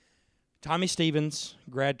 Tommy Stevens,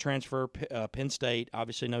 grad transfer, Penn State,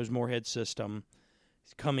 obviously knows Moorhead's system.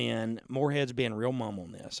 He's come in. Moorhead's being real mum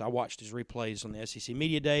on this. I watched his replays on the SEC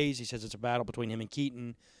Media Days. He says it's a battle between him and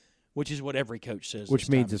Keaton, which is what every coach says. Which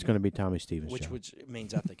means it's going to be Tommy Stevens. Which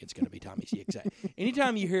means I think it's going to be Tommy Stevens. Exactly.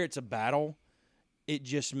 Anytime you hear it's a battle, it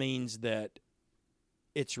just means that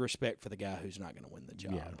it's respect for the guy who's not going to win the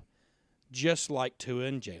job. Yeah. Just like Tua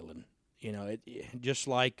and Jalen. Just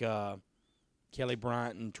like Kelly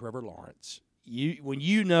Bryant and Trevor Lawrence. When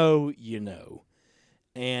you know, you know.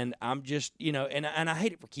 And I'm just, and I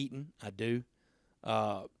hate it for Keaton. I do.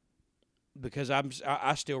 Because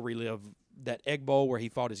I still relive that Egg Bowl where he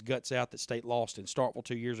fought his guts out that State lost in Starkville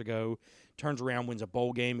 2 years ago, turns around, wins a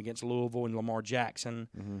bowl game against Louisville and Lamar Jackson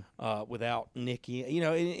without Nicky.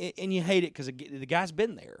 And you hate it because the guy's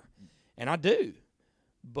been there. And I do.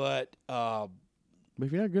 But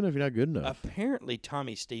if you're not good enough, you're not good enough. Apparently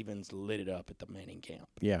Tommy Stevens lit it up at the Manning camp.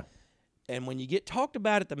 Yeah. And when you get talked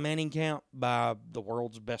about at the Manning count by the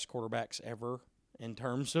world's best quarterbacks ever in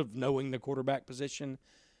terms of knowing the quarterback position,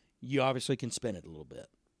 you obviously can spin it a little bit.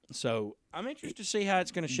 So I'm interested to see how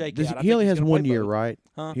it's going to shake out. I He think only he's has gonna 1 play year, both. right?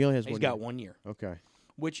 Huh? He only has He's 1 got year. 1 year. Okay.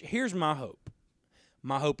 Which, here's my hope.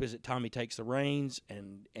 My hope is that Tommy takes the reins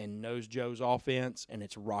and knows Joe's offense, and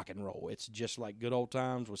it's rock and roll. It's just like good old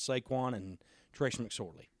times with Saquon and Trace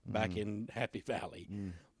McSorley back in Happy Valley.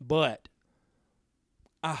 But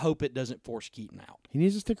I hope it doesn't force Keaton out. He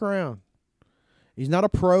needs to stick around. He's not a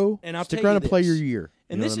pro. And I'll stick tell around you and play this. your year.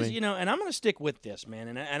 And You know this what I is, mean? and I'm going to stick with this, man.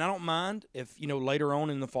 And I don't mind if, later on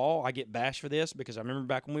in the fall I get bashed for this, because I remember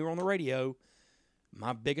back when we were on the radio,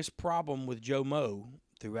 my biggest problem with Joe Moe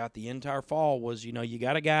throughout the entire fall was, you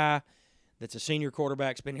got a guy that's a senior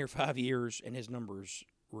quarterback, has been here 5 years, and his numbers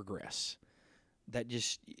regress. That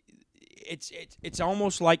just, it's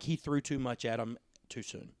almost like he threw too much at him too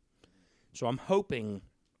soon. So I'm hoping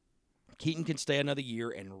Keaton can stay another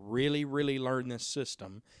year and really, really learn this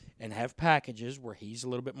system and have packages where he's a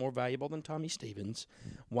little bit more valuable than Tommy Stevens,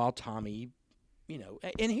 while Tommy,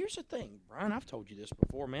 and here's the thing, Brian, I've told you this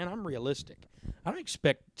before, man, I'm realistic. I don't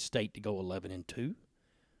expect State to go 11-2.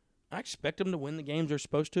 I expect them to win the games they're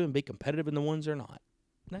supposed to and be competitive in the ones they're not.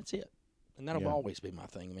 And that's it. And that'll always be my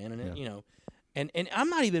thing, man. And, and I'm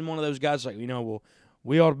not even one of those guys like, well,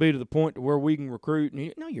 we ought to be to the point to where we can recruit.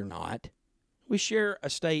 No, you're not. We share a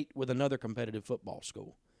state with another competitive football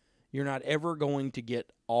school. You're not ever going to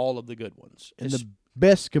get all of the good ones. And the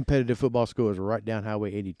best competitive football school is right down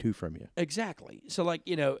Highway 82 from you. Exactly. So,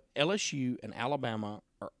 LSU and Alabama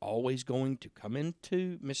are always going to come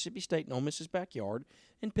into Mississippi State and Ole Miss's backyard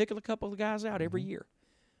and pick a couple of guys out every year.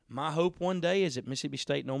 My hope one day is that Mississippi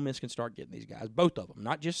State and Ole Miss can start getting these guys, both of them,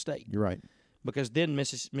 not just State. You're right. Because then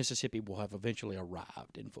Mississippi will have eventually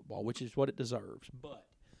arrived in football, which is what it deserves. But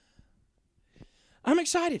I'm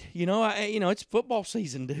excited. It's football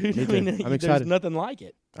season, dude. Me too. I'm There's excited. nothing like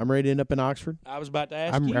it. I'm ready to end up in Oxford. I was about to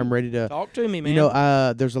ask you. I'm ready to talk to me,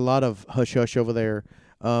 man. There's a lot of hush-hush over there.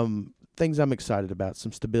 Things I'm excited about.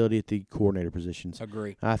 Some stability at the coordinator positions.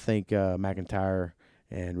 Agree. I think McIntyre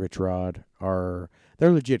and Rich Rod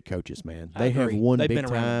they're legit coaches, man. They have won They've big been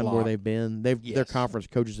around the time block. where they've been. They're Yes. conference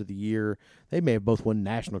coaches of the year. They may have both won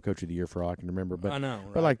national coach of the year for all I can remember. But I know,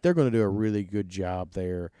 right? but they're going to do a really good job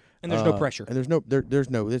there. And there's no pressure. And there's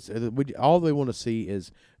no. All they want to see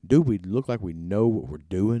is, do we look like we know what we're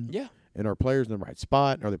doing? Yeah. And are players in the right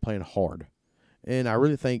spot? Are they playing hard? And I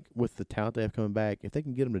really think with the talent they have coming back, if they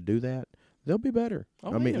can get them to do that, they'll be better.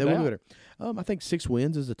 Oh, I mean, no they will be doubt. better. I think 6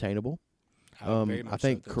 wins is attainable. Very much I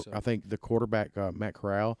think so so. I think the quarterback Matt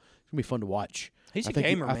Corral, it's gonna be fun to watch. He's I a think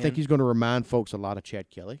gamer, I man. think he's going to remind folks a lot of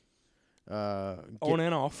Chad Kelly. On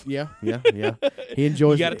and off. Yeah. He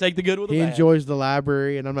enjoys. You got to take the good with the He bad. enjoys the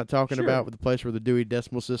library, and I'm not talking Sure. about the place where the Dewey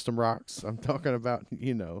Decimal System rocks. I'm talking about the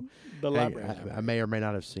hey, library. I may or may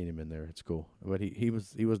not have seen him in there. It's cool, but he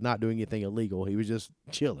was not doing anything illegal. He was just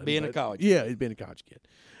chilling, Being a but- college Yeah, he's being a college kid.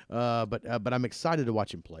 But I'm excited to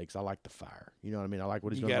watch him play because I like the fire. You know what I mean? I like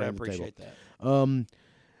what he's You going to got to bring to the appreciate table. that.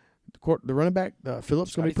 The running back Phillips going to be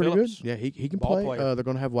Scotty pretty Phillips. good. Yeah, he can Ball play. player. They're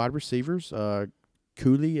going to have wide receivers.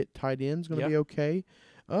 Cooley at tight end is going to Yep. be okay.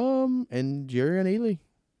 And Jerry and Ely.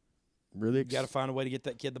 Really You got to find a way to get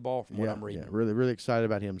that kid the ball from what I'm reading. Yeah, really, really excited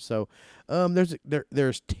about him. So,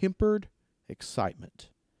 there's tempered excitement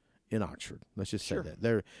in Oxford. Let's just say Sure.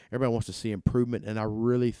 that everybody wants to see improvement, and I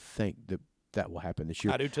really think that will happen this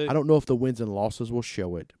year. I do too. I don't know if the wins and losses will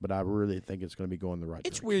show it, but I really think it's going to be going the right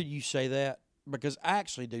It's direction. weird you say that because I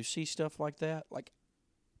actually do see stuff like that. Like,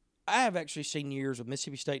 I have actually seen years of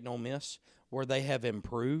Mississippi State and Ole Miss where they have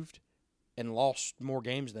improved and lost more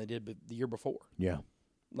games than they did the year before. Yeah.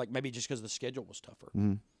 Like, maybe just because the schedule was tougher.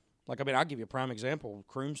 Mhm. Like, I mean, I'll give you a prime example.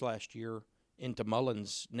 Crooms last year into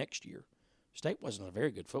Mullins next year. State wasn't a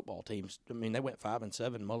very good football team. I mean, they went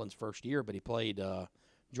 5-7 Mullins' first year, but he played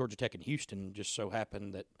Georgia Tech and Houston. Just so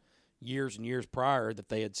happened that years and years prior that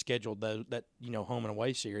they had scheduled that home and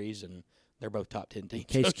away series, and they're both top 10 teams.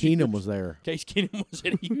 Case those Keenum years. was there. Case Keenum was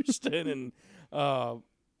in Houston, and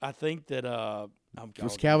I think that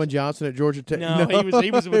Was Calvin Johnson at Georgia Tech? No,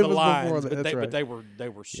 he was with it the was Lions, before that. but That's right. they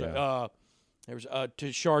were so. Yeah. There was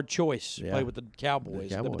Tashard Choice Yeah. played with the Cowboys.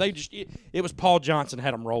 The But Cowboys. they just it was Paul Johnson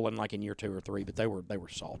had them rolling like in year 2 or 3, but they were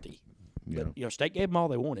salty. Yeah. But State gave them all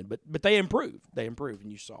they wanted, but they improved. They improved,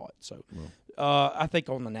 and you saw it. So I think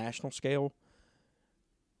on the national scale,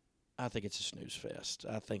 I think it's a snooze fest.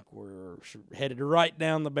 I think we're headed right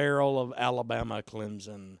down the barrel of Alabama,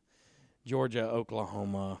 Clemson, Georgia,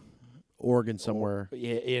 Oklahoma. Oregon somewhere.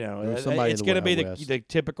 Yeah, There's somebody it's in the going to be Wild West. the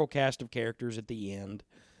typical cast of characters at the end.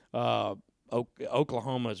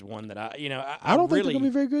 Oklahoma is one that I I don't think really, they're going to be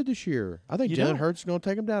very good this year. I think You Jalen don't? Hurts is going to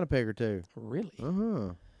take them down a peg or two. really.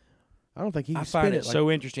 I don't think he can I spin find it it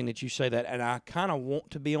so interesting that you say that, and I kind of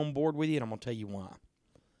want to be on board with you, and I'm going to tell you why.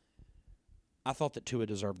 I thought that Tua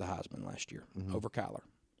deserved the Heisman last year over Kyler.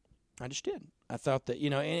 I just did. I thought that,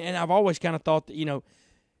 and I've always kind of thought that,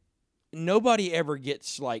 nobody ever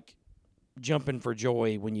gets, like, jumping for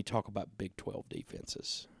joy when you talk about Big 12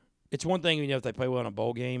 defenses. It's one thing, if they play well in a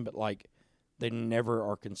bowl game, but, like, they never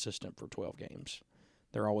are consistent for 12 games.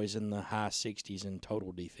 They're always in the high 60s in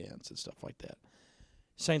total defense and stuff like that.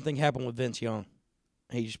 Same thing happened with Vince Young.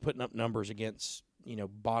 He's putting up numbers against,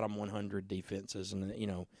 bottom 100 defenses, and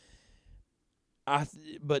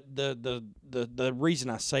but the reason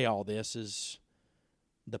I say all this is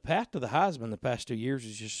the path to the Heisman the past 2 years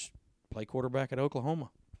is just play quarterback at Oklahoma.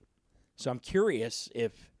 So I'm curious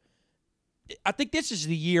I think this is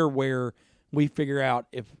the year where we figure out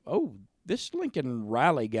if this Lincoln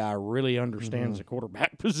Riley guy really understands the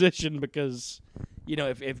quarterback position, because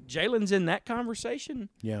if Jalen's in that conversation,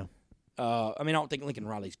 Yeah. I don't think Lincoln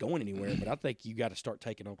Riley's going anywhere, but I think you got to start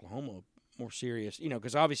taking Oklahoma more serious,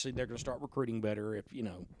 because obviously they're going to start recruiting better if,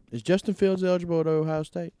 Is Justin Fields eligible at Ohio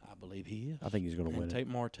State? I believe he is. I think he's going to win And it. Tate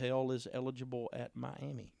Martell is eligible at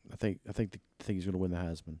Miami. I think he's going to win the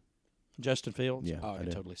Heisman. Justin Fields? Yeah, I I can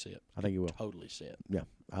do. totally see it. I think he will. Totally see it. Yeah.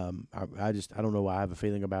 I don't know why I have a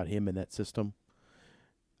feeling about him in that system.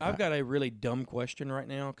 I've got a really dumb question right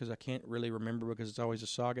now because I can't really remember because it's always a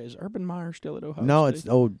saga. Is Urban Meyer still at Ohio No,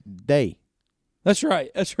 State? it's Day. That's right.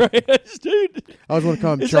 That's right. Dude. I was going to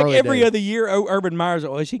call him It's Charlie like every Day. other year, Urban Meyer's,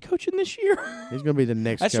 is he coaching this year? He's going to be the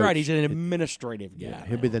next That's coach. right. He's an administrative guy. Yeah,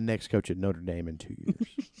 he'll be the next coach at Notre Dame in 2 years.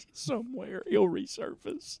 Somewhere. He'll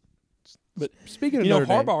resurface. But Speaking of Notre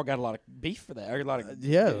Dame, Harbaugh got a lot of beef for that. A lot of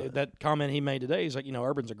that comment he made today. He's like,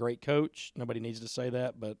 Urban's a great coach. Nobody needs to say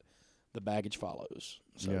that, but the baggage follows.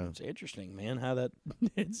 So Yeah. it's interesting, man, how that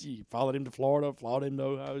you followed him to Florida, followed him to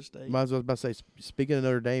Ohio State. might as well about to say, speaking of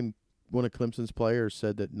Notre Dame, one of Clemson's players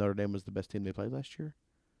said that Notre Dame was the best team they played last year.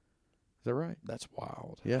 Is that right? That's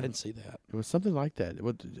wild. Yeah. I didn't see that. It was something like that. It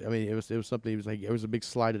was something. It was like it was a big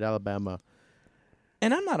slide at Alabama.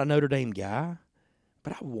 And I'm not a Notre Dame guy,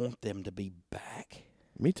 but I want them to be back.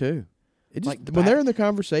 Me too. It just Like, when they're in the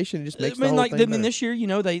conversation, it just makes the whole thing better. this year,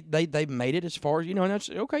 they made it as far as and that's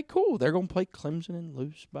okay, cool. They're gonna play Clemson and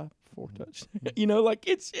lose by 4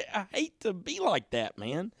 touchdowns. I hate to be like that,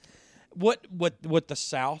 man. What the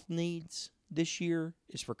South needs this year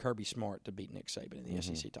is for Kirby Smart to beat Nick Saban in the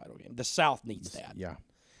SEC title game. The South needs that. Yeah.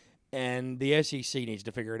 And the SEC needs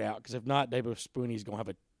to figure it out, because if not, Dabo Swinney's going to have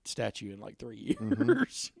a statue in like 3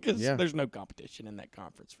 years, because there's no competition in that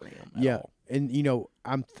conference for him at all. And the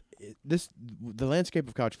landscape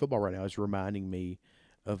of college football right now is reminding me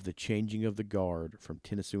of the changing of the guard from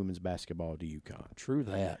Tennessee women's basketball to UConn. True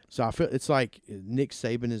that. So I feel it's like Nick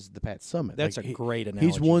Saban is the Pat Summitt. That's like a great analogy.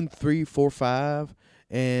 He's won 3, 4, 5,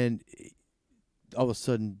 and all of a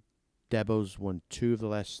sudden Dabo's won 2 of the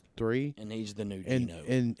last 3. And he's the new And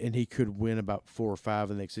Gino. and he could win about 4 or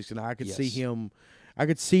 5 in the next 6. And I could see Yes. him. I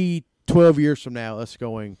could see 12 years from now us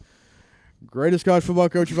going, greatest college football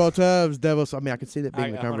coach of all time, Dabo. I could see that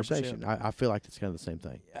being the 100%. conversation. I feel like it's kind of the same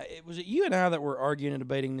thing. Was it you and I that were arguing and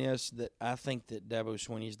debating this, that I think that Dabo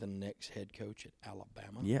Swinney is the next head coach at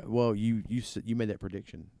Alabama? Yeah. Well, you made that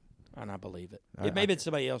prediction. And I believe it. I- It may have been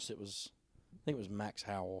somebody else that was, I think it was Max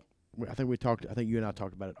Howell. I think you and I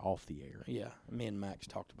talked about it off the air. Yeah, me and Max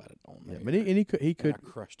talked about it on Yeah, there. but he could. And I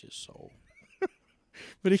crushed his soul.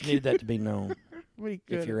 But he Just needed that to be known. But he If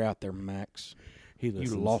could. you're out there, Max, He you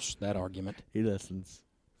listens. lost that argument. He listens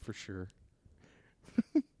for sure.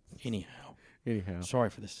 Anyhow, Anyhow, sorry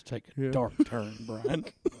for this to take a Yeah. dark turn, Brian.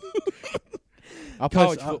 I'll play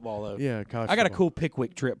College football, though. Yeah, college. I got a football. cool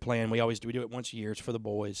Pickwick trip planned. We do it once a year. It's for the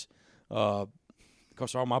boys. Of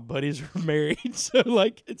course, all my buddies are married, so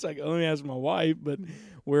it's like only as my wife. But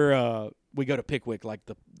we go to Pickwick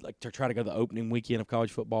to try to go to the opening weekend of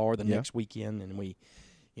college football or the next weekend, and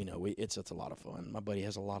it's a lot of fun. My buddy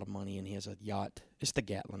has a lot of money and he has a yacht. It's the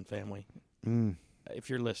Gatlin family. Mm. If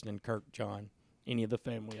you're listening, Kirk, John, any of the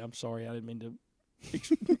family, I'm sorry, I didn't mean to.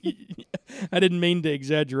 I didn't mean to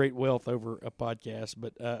exaggerate wealth over a podcast,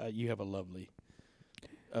 but you have a lovely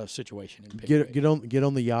situation in Pickwick. Get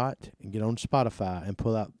on the yacht and get on Spotify and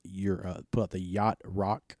pull out the Yacht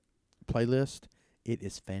Rock playlist. It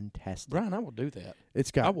is fantastic. Brian, I will do that.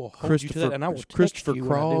 It's got I will hold you to that, and I will text Christopher you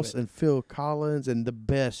when I do Cross it. and Phil Collins and the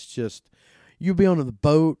best. Just you'll be on the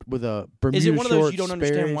boat with a Bermuda Is it one of those shorts, you don't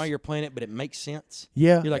understand Sperry's. why you're playing it, but it makes sense?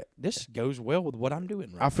 Yeah. You're like, this goes well with what I'm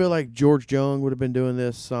doing right I feel like George Young would have been doing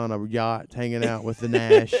this on a yacht, hanging out with the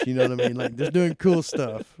Nash. You know what I mean? Like just doing cool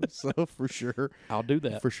stuff. So for sure, I'll do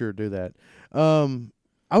that. for sure, do that.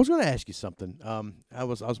 I was going to ask you something. I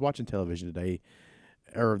was watching television today,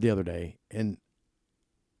 or the other day, and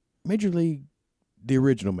Major League, the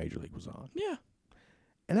original Major League was on, Yeah.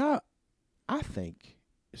 and I think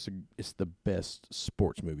it's the best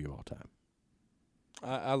sports movie of all time.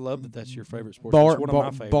 I love that that's your favorite sport. It's one of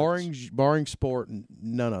my favorites. Barring sport,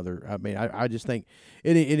 none other. I mean, I just think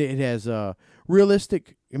it has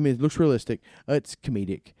realistic. I mean, it looks realistic. It's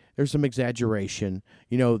comedic. There's some exaggeration.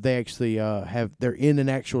 You know, they actually they're in an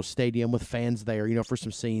actual stadium with fans there. You know, for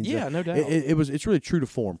some scenes. Yeah, no doubt. It's really true to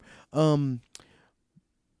form. But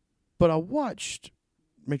I watched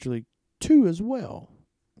Major League 2 as well.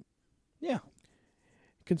 Yeah.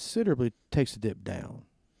 Considerably takes a dip down.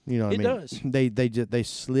 You know what It I mean? does. They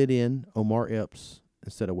slid in Omar Epps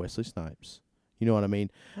instead of Wesley Snipes. You know what I mean?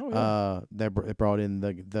 Oh, yeah. They brought in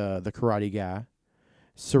the karate guy.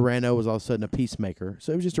 Serrano was all of a sudden a peacemaker.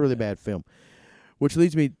 So it was just a really bad film. Which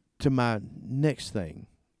leads me to my next thing.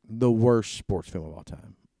 The worst sports film of all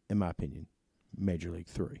time, in my opinion. Major League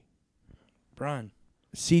 3. Brian.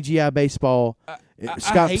 CGI baseball. I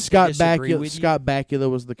Scott hate to Scott disagree Bakula with you. Scott Bakula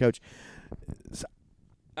was the coach.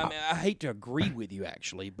 I mean, I hate to agree with you,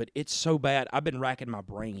 actually, but it's so bad. I've been racking my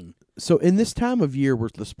brain. So in this time of year where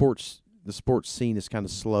the sports scene is kind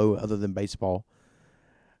of slow, other than baseball,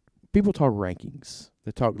 people talk rankings.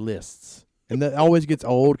 They talk lists, and that always gets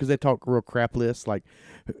old because they talk real crap lists like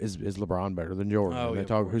is LeBron better than Jordan? Oh, And they yeah,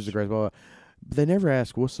 talk of who's the course. greatest. Blah, blah. But they never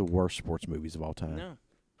ask what's the worst sports movies of all time. No.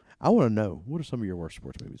 I want to know what are some of your worst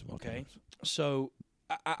sports movies of all Okay. time. So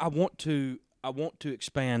I want to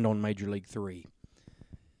expand on Major League 3.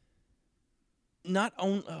 Not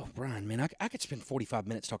on Brian, man, I could spend 45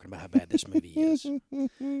 minutes talking about how bad this movie is.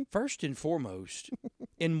 First and foremost,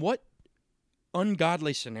 in what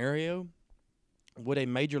ungodly scenario would a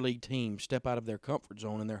Major League team step out of their comfort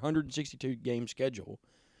zone in their 162 game schedule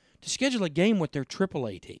to schedule a game with their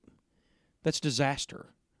AAA team? That's disaster,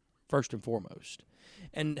 first and foremost.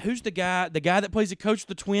 And who's the guy that plays the coach of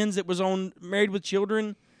the Twins that was on Married with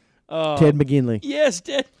Children? Ted McGinley, Yes,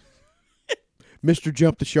 Ted. Mr.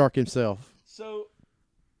 Jump the Shark himself. So,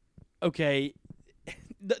 okay,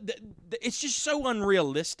 it's just so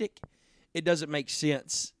unrealistic. It doesn't make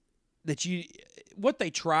sense that what they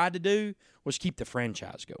tried to do was keep the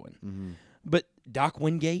franchise going. Mm-hmm. But Doc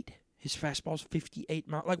Wingate, his fastball's 58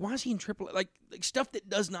 miles. Like, why is he in AAA? Like stuff that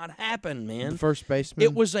does not happen, man. The first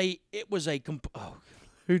baseman.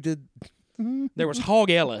 Who did? There was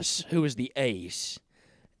Hog Ellis, who was the ace,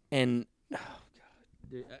 and oh God,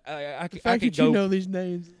 dude, I could go. You know these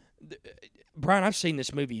names. Brian, I've seen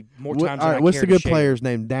this movie more times All than right, I what's care the to good share. player's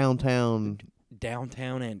name? Downtown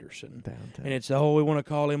Anderson. Downtown. And it's, we want to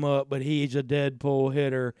call him up, but he's a Deadpool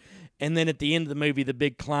hitter. And then at the end of the movie, the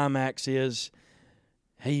big climax is,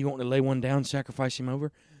 hey, you want to lay one down, sacrifice him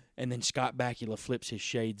over? And then Scott Bakula flips his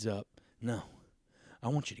shades up. No, I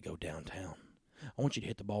want you to go downtown. I want you to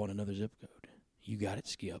hit the ball in another zip code. You got it,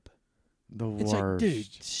 Skip. The It's worst. like,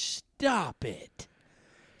 dude, stop it.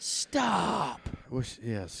 Stop.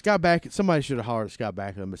 Yeah, Scott Bakula. Somebody should have hollered at Scott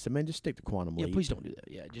Bakula and said, "Man, just stick to Quantum Yeah, Leap." please don't do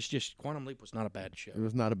that. Yeah, just Quantum Leap was not a bad show. It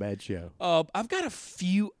was not a bad show. I've got a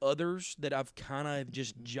few others that I've kind of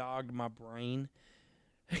just jogged my brain.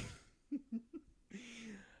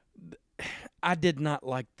 I did not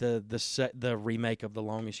like the remake of The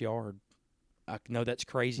Longest Yard. I know that's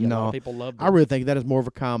crazy. A lot No, of people loved it. I really think that is more of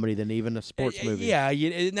a comedy than even a sports movie. Yeah,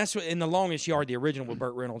 and that's what in The Longest Yard, the original with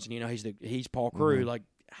Burt Reynolds, and he's Paul Crewe. Mm-hmm. Like,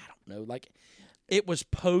 I don't know, like it was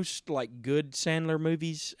post like good Sandler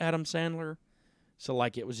movies, Adam Sandler. So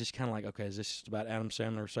like it was just kind of like, okay, is this just about Adam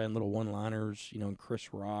Sandler saying little one-liners, and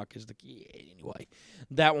Chris Rock is anyway.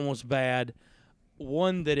 That one was bad.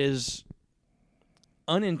 One that is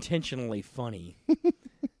unintentionally funny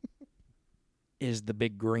is The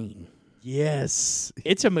Big Green. Yes.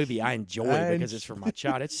 It's a movie I enjoy because it's from my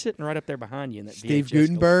child. It's sitting right up there behind you in that Steve VHS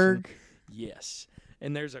Guttenberg. collection. Yes,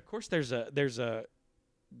 and there's a.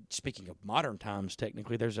 Speaking of modern times,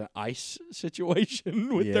 technically, there's an ice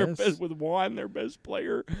situation with Yes. with Juan, their best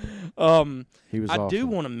player. He was. I do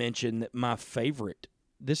awesome. want to mention that my favorite.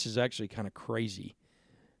 This is actually kind of crazy.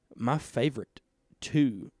 My favorite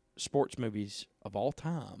 2 sports movies of all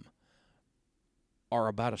time are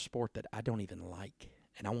about a sport that I don't even like,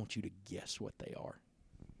 and I want you to guess what they are.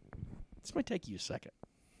 This might take you a second.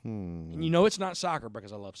 And you know it's not soccer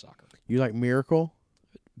because I love soccer. You like Miracle?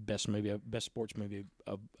 Best sports movie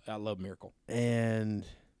I love Miracle. And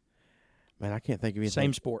Man, I can't think of anything.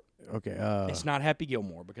 Same sport. Okay. It's not Happy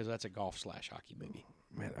Gilmore because that's a golf/hockey movie.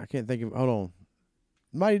 Man, I can't think of. Hold on.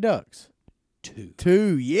 Mighty Ducks. 2.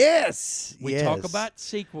 2. Yes. We yes. talk about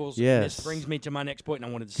sequels. Yes. And this brings me to my next point, and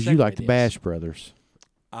I wanted to. Because you like the Bash Brothers.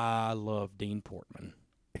 I love Dean Portman.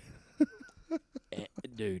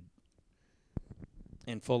 Dude.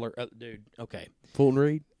 And Fuller. Dude. Okay. Fulton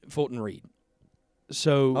Reed. Fulton Reed.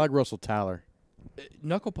 So I like Russell Tyler.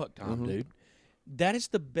 Knuckle Puck Time, dude. That is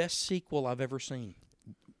the best sequel I've ever seen.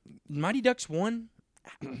 Mighty Ducks 1,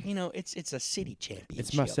 it's a city championship.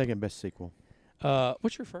 It's my second best sequel.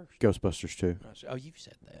 What's your first? Ghostbusters 2. Oh, you've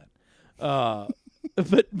said that.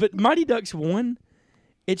 But Mighty Ducks 1,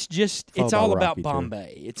 it's Followed by all about Rocky, too.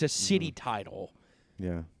 Bombay. It's a city title.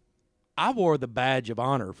 Yeah. I wore the badge of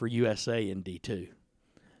honor for USA in D2.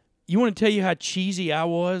 You want to tell you how cheesy I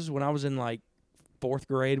was when I was in like 4th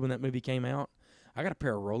grade when that movie came out? I got a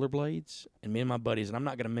pair of rollerblades, and me and my buddies, and I'm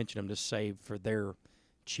not going to mention them to save for their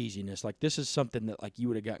cheesiness. Like, this is something that like you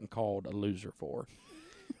would have gotten called a loser for.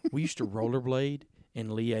 We used to rollerblade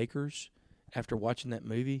in Lee Acres after watching that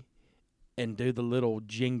movie and do the little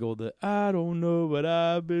jingle that I don't know what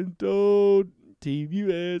I've been told. Team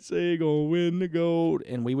USA gonna win the gold.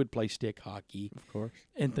 And we would play stick hockey. Of course.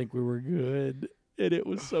 And think we were good. And it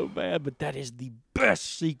was so bad. But that is the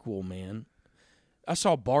best sequel, man. I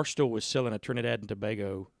saw Barstool was selling a Trinidad and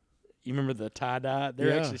Tobago. You remember the tie-dye?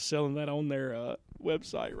 They're actually selling that on their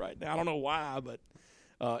website right now. I don't know why, but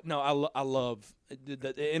no, I love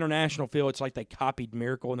the international feel. It's like they copied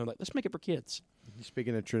Miracle, and they're like, let's make it for kids.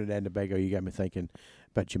 Speaking of Trinidad and Tobago, you got me thinking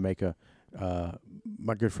about Jamaica.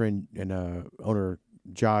 My good friend and owner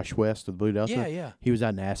Josh West of the Blue Delta. Yeah. He was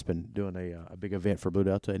out in Aspen doing a big event for Blue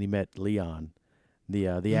Delta, and he met Leon, the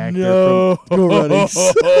actor from Cool Runnings.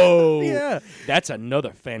 Yeah, that's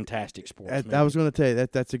another fantastic sports movie. I was going to tell you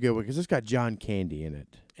that's a good one because it's got John Candy in it,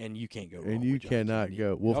 and you can't go wrong. and you with John cannot Candy.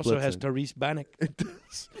 go. Wolf It also has Blitzen. Therese Bannock.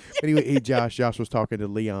 Anyway, Josh was talking to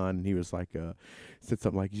Leon, and he was like, said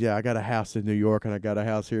something like, "Yeah, I got a house in New York, and I got a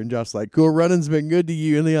house here." And Josh like, "Cool Running's been good to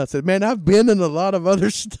you." And Leon said, "Man, I've been in a lot of other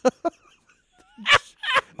stuff."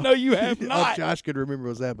 No, you have All not. Josh could remember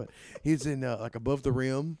was that, but he's in like Above the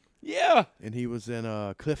Rim, Yeah. and he was in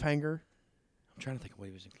Cliffhanger. I'm trying to think of what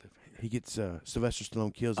he was in Cliffhanger. He gets Sylvester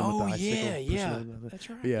Stallone kills him Oh, with the icicle. yeah. pushes him. That's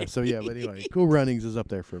right. Yeah. So yeah, but anyway, Cool Runnings is up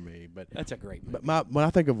there for me. But That's a great movie. when I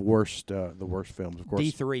think of the worst films, of course,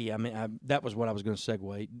 D3, I mean, that was what I was going to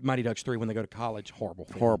segue. Mighty Ducks 3, when they go to college, horrible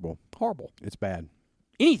film. horrible. It's bad.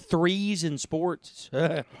 Any threes in sports?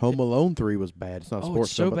 Home Alone 3 was bad. It's not a Oh, sports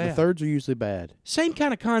it's so film, but the bad. thirds are usually bad. Same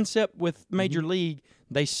kind of concept with Major League.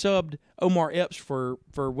 They subbed Omar Epps for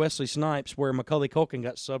Wesley Snipes, where Macaulay Culkin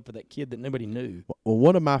got subbed for that kid that nobody knew. Well,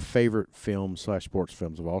 one of my favorite films / sports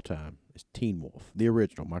films of all time is Teen Wolf, the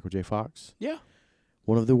original, Michael J. Fox. Yeah.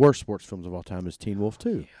 One of the worst sports films of all time is Teen Wolf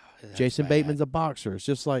 2. That's Jason bad. Bateman's a boxer. It's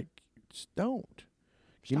just like, just don't.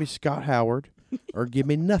 Give me Scott Howard or give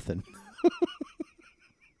me nothing.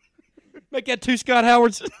 Make that 2 Scott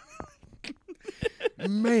Howards.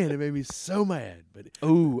 Man, it made me so mad. But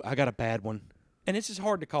Ooh, I got a bad one. And this is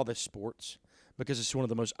hard to call this sports because it's one of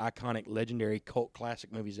the most iconic, legendary, cult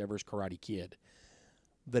classic movies ever is Karate Kid.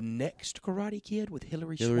 The next Karate Kid with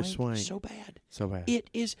Hilary Swank. So bad. So bad. It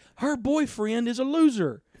is, her boyfriend is a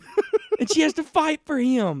loser. And she has to fight for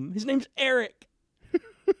him. His name's Eric.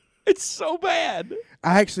 It's so bad.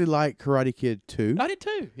 I actually like Karate Kid 2. I did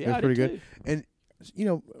too. Yeah, It's I pretty did good. too. And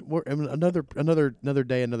another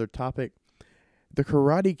day, another topic. The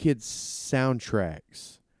Karate Kid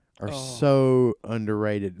soundtracks are so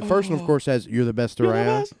underrated. The first one, of course, has "You're the Best You're the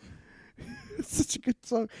Around." best. It's such a good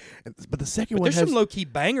song. But the second But one there's has some low-key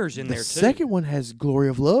bangers in the there, too. second one has "Glory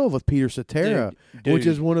of Love" with Peter Cetera, Dude. which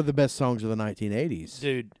is one of the best songs of the 1980s.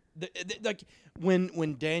 Dude, like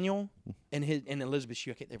when Daniel and Elizabeth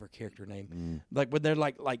Shue, I can't think of her character name, like when they're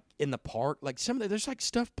like in the park, like there's like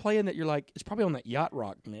stuff playing that you're like, it's probably on that yacht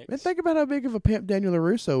rock mix. Man, think about how big of a pimp Daniel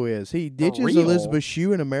LaRusso is. He ditches real. Elizabeth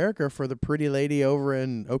Shue in America for the pretty lady over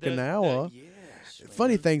in Okinawa. Yes,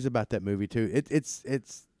 Funny man. things about that movie too. It's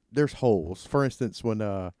there's holes. For instance, when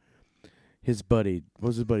his buddy, what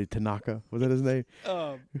was his buddy Tanaka? Was that his name?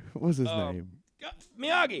 What was his name?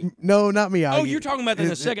 Miyagi. No, not Miyagi. Oh, you're talking about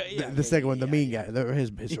the second. The second one, the mean guy,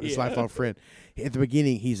 his Yeah. lifelong friend. At the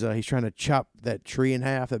beginning, he's trying to chop that tree in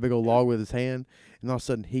half, that big old log with his hand, and all of a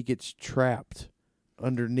sudden he gets trapped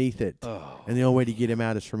underneath it, and the only way to get him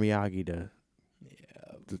out is for Miyagi to.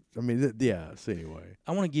 Yeah. So anyway,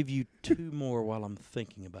 I want to give you 2 more while I'm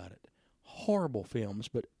thinking about it. Horrible films,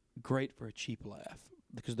 but great for a cheap laugh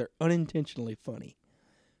because they're unintentionally funny.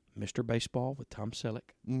 Mr. Baseball with Tom Selleck.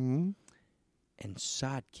 mm-hmm. and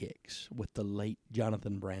Sidekicks with the late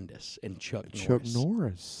Jonathan Brandis and Chuck Norris. Chuck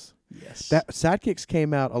Norris. Yes. That Sidekicks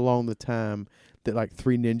came out along the time that like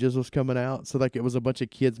Three Ninjas was coming out, so like it was a bunch of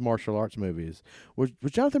kids martial arts movies. Was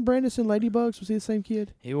Jonathan Brandis in Ladybugs? Was he the same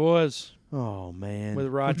kid? He was. Oh man, With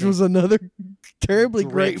Rodney. which was another terribly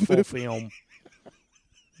great Dreadful movie. film.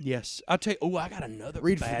 Yes. I'll tell you. Oh, I got another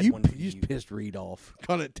Reed, bad you, one for you you. just pissed Reed off.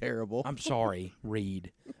 Called it terrible. I'm sorry,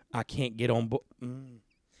 Reed. I can't get on board.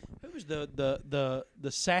 Who was the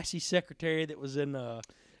sassy secretary that was in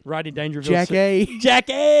Rodney Dangerfield? Jack A. Jack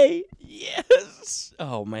A. Yes.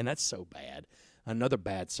 Oh man, that's so bad. Another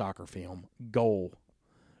bad soccer film. Goal.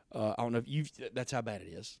 I don't know if you. That's how bad it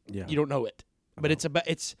is. Yeah. You don't know it, but it's about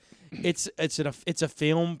it's a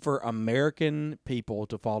film for American people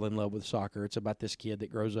to fall in love with soccer. It's about this kid that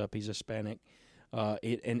grows up. He's Hispanic,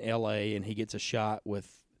 in L.A. and he gets a shot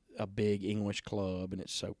with a big English club, and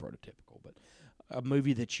it's so prototypical. But a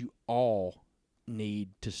movie that you all need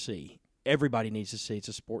to see. Everybody needs to see. It's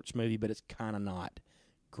a sports movie, but it's kind of not.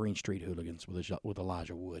 Green Street Hooligans with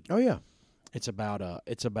Elijah Wood. Oh yeah. It's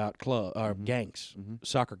about club gangs, Mm-hmm.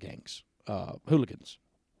 soccer gangs, hooligans.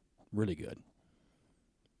 Really good.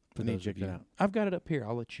 I need to check that out. I've got it up here.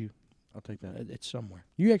 I'll let you. I'll take that. It's somewhere.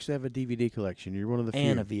 You actually have a DVD collection. You're one of the few.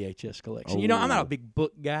 And a VHS collection. You know, I'm not Oh. a big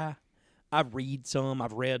book guy. I read some.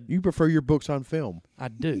 I've read. You prefer your books on film. I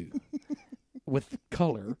do. With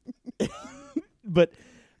color. But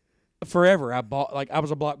forever, I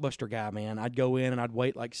was a Blockbuster guy, man. I'd go in and I'd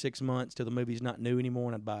wait like 6 months till the movie's not new anymore,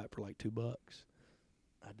 and I'd buy it for like $2.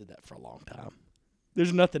 I did that for a long time.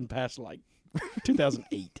 There's nothing past like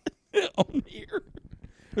 2008 on here.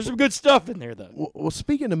 There's some good stuff in there, though. Well,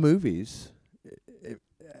 speaking of movies,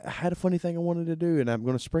 I had a funny thing I wanted to do, and I'm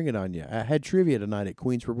going to spring it on you. I had trivia tonight at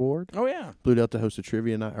Queen's Reward. Oh, yeah. Blue Delta hosted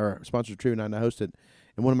trivia night, or sponsored trivia night, and I hosted.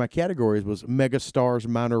 And one of my categories was megastars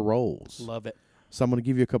minor roles. Love it. So I'm going to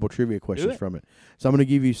give you a couple trivia questions it. from it. So I'm going to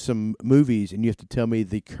give you some movies, and you have to tell me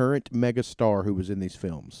the current megastar who was in these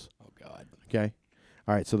films. Oh, God. Okay?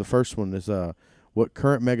 All right, so the first one is what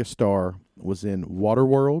current megastar was in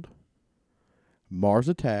Waterworld, Mars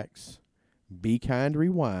Attacks, Be Kind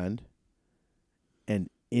Rewind, and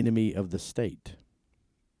Enemy of the State.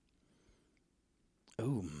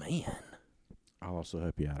 Oh, man. I'll also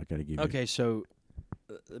help you out. I got to give you. Okay, so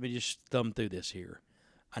let me just thumb through this here.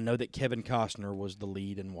 I know that Kevin Costner was the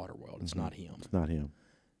lead in Waterworld. It's not him. It's not him.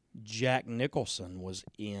 Jack Nicholson was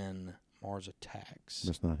in Mars Attacks.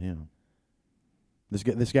 That's not him.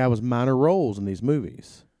 This guy was minor roles in these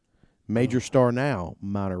movies. Major star now,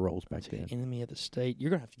 minor roles back then. Enemy of the State. You're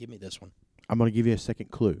going to have to give me this one. I'm going to give you a second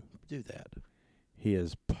clue. Do that. He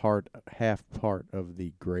is half part of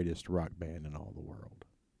the greatest rock band in all the world.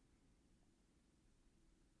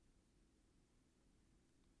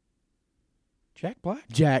 Jack Black?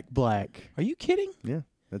 Jack Black. Are you kidding? Yeah,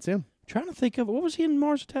 that's him. Trying to think of what was he in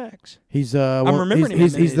Mars Attacks? He's remembering him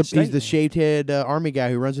he's, in he's the State he's the Man. shaved head army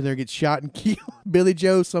guy who runs in there and gets shot and killed. Billy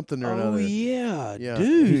Joe something or Oh another. yeah, Yeah,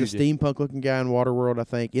 dude. he's a steampunk looking guy in Waterworld, I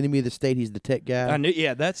think. Enemy of the State, he's the tech guy. I knew.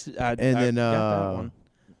 Yeah, that's. I then, got that one.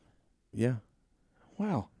 Yeah,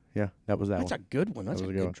 Wow, yeah, that was that that's one. a good one. That's was a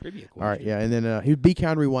a good good one. trivia question. All right, yeah, and then he Be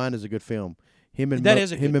Kind Rewind is a good film. Him and That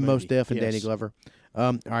is a good Mos movie, Def and Danny yes. Glover.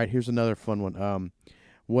 All right, here's another fun one.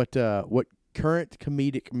 What current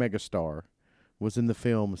comedic megastar was in the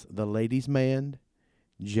films The Ladies' Man,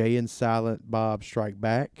 Jay and Silent Bob Strike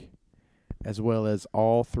Back, as well as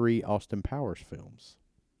all 3 Austin Powers films?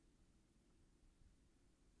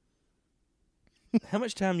 How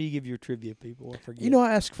much time do you give your trivia people? I forget. You know,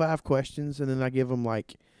 I ask 5 questions, and then I give them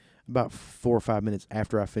like about 4 or 5 minutes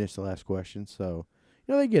after I finish the last question. So,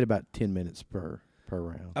 you know, they get about 10 minutes per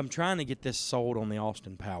round. I'm trying to get this sold on the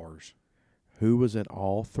Austin Powers. Who was in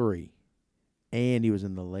all 3? And he was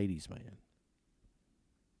in The Ladies' Man.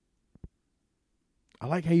 I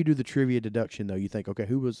like how you do the trivia deduction, though. You think, okay,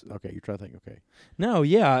 who was... Okay, you're trying to think, okay. No,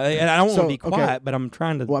 yeah, and I don't want So, to be okay. quiet, but I'm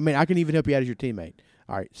trying to. Well, I mean, I can even help you out as your teammate.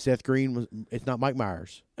 All right, Seth Green was... It's not Mike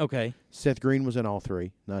Myers. Okay, Seth Green was in all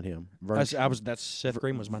 3, not him. That's Seth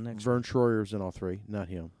Green was my next. Vern Troyer was in all 3, not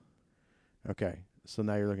him. Okay, so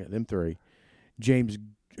now you're looking at them 3. James...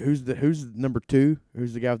 Who's number 2?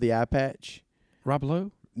 Who's the guy with the eye patch? Rob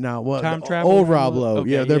Lowe. No, well, Time the Travel old Rob Rob Lowe? Lowe. Okay,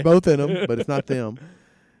 Yeah, they're yeah. both in them, but it's not them.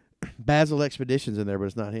 Basil Expedition's in there, but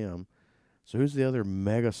it's not him. So who's the other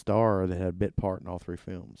mega star that had a bit part in all 3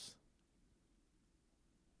 films?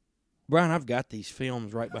 Brian, I've got these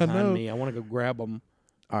films right know. behind me. I want to go grab them.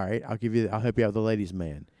 All right, I'll help you out with The Ladies'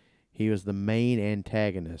 Man. He was the main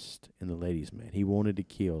antagonist in The Ladies' Man. He wanted to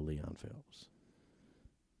kill Leon Phelps.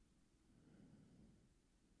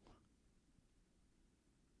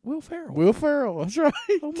 Will Ferrell. Will Ferrell. That's right.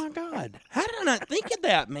 Oh my God! How did I not think of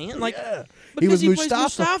that, man? Like, Yeah. because He was plays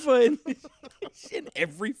Mustafa in, he's in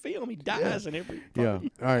every film. He dies in every. Yeah.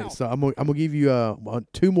 Fucking All right. film. So I'm gonna give you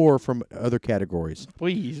two more from other categories.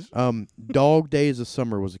 Please. Dog Days of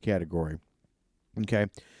Summer was a category. Okay.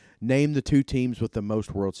 Name the two teams with the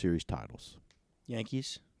most World Series titles.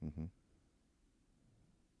 Yankees. Mm-hmm.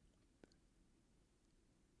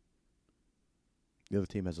 The other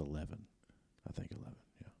team has 11. I think 11.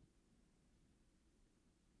 Yeah.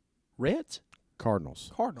 Reds.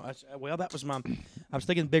 Cardinals. Cardinals. Well, that was my. I was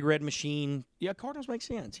thinking Big Red Machine. Yeah, Cardinals make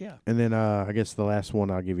sense. Yeah. And then I guess the last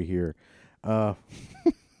one I'll give you here, to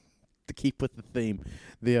keep with the theme,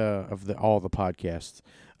 of all the podcasts.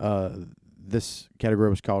 This category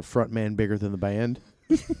was called Frontman Bigger Than the Band.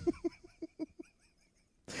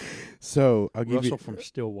 So I'll give Russell you from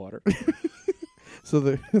Stillwater. So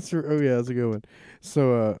that's a good one.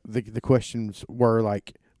 So the questions were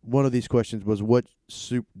like, one of these questions was what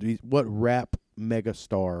rap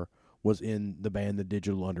megastar was in the band The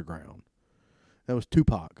Digital Underground. That was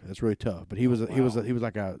Tupac. That's really tough, but he was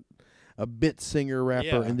like a bit singer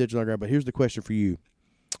rapper in Digital Underground. But here's the question for you: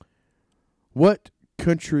 what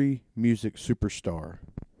country music superstar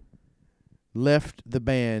left the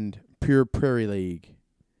band Pure Prairie League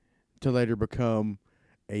to later become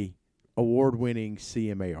a award-winning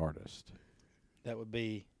CMA artist? That would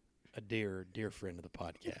be a dear, dear friend of the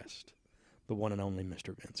podcast, the one and only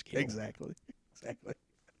Mr. Vince Gill. Exactly.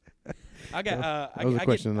 I got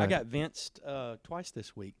I got Vince twice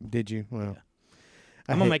this week. Did you? Well, Yeah.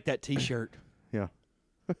 I'm gonna make that T-shirt. Yeah,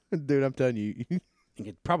 dude, I'm telling you, You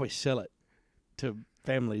could probably sell it to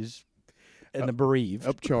families and the bereaved.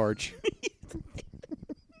 upcharge.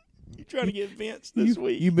 You're trying to get Vince this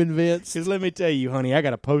week. You've been Vince. Because let me tell you, honey, I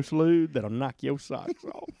got a postlude that'll knock your socks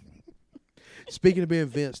off. Speaking of being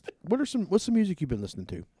Vince, what's some music you've been listening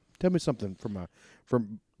to? Tell me something from I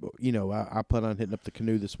plan on hitting up the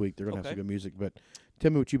Canoe this week. They're gonna have some good music, but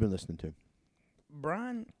tell me what you've been listening to.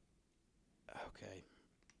 Brian, okay,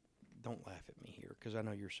 don't laugh at me here because I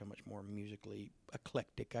know you're so much more musically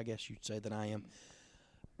eclectic, I guess you'd say, than I am.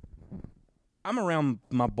 I'm around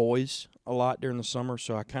my boys a lot during the summer,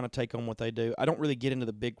 so I kind of take on what they do. I don't really get into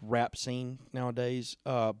the big rap scene nowadays,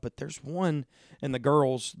 but there's one, and the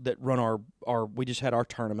girls that run our we just had our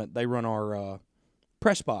tournament. They run our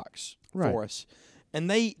press box for us,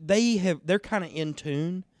 and they're kind of in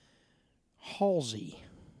tune. Halsey,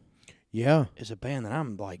 is a band that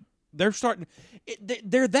I'm like. They're starting.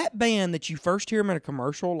 They're that band that you first hear them in a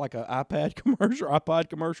commercial, like an iPod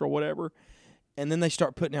commercial, whatever. And then they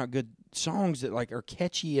start putting out good songs that like are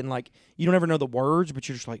catchy and like you don't ever know the words, but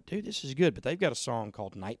you're just like, dude, this is good. But they've got a song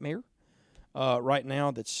called Nightmare right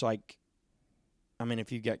now that's like, I mean,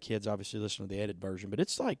 if you've got kids, obviously listen to the edited version, but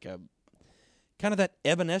it's like a kind of that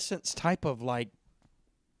Evanescence type of like,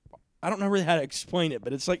 I don't know really how to explain it,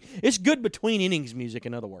 but it's like it's good between innings music.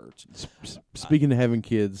 In other words, Speaking of having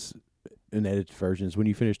kids in edited versions, when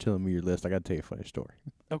you finish telling me your list, I got to tell you a funny story.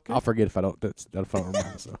 Okay, I'll forget if I don't. If I don't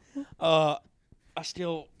remember. So.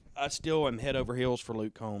 I still am head over heels for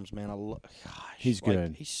Luke Combs, man. He's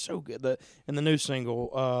good. He's so good. The new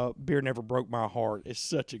single, "Beer Never Broke My Heart," is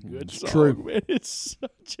such a good song. True. Man. It's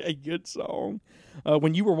such a good song.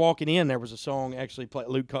 When you were walking in, there was a song actually played.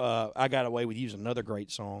 Luke, "I Got Away with You" is another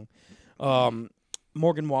great song.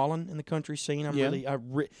 Morgan Wallen in the country scene.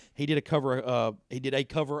 He did a cover. He did a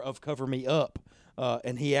cover of "Cover Me Up,"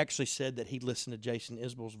 and he actually said that he listened to Jason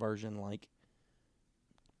Isbell's version like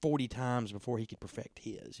 40 times before he could perfect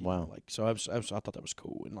his. Wow. Like, so I thought that was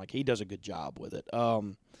cool. And, like, he does a good job with it.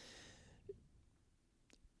 I've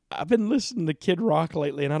been listening to Kid Rock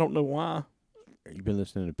lately, and I don't know why. You been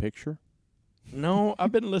listening to Picture? No,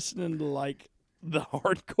 I've been listening to, like, the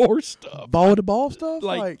hardcore stuff. Ball-to-ball stuff?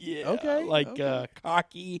 Cocky.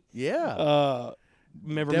 Yeah.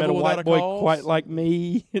 Remember Devil Met a Without a White Boy Cause? Quite Like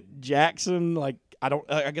Me? Jackson. Like,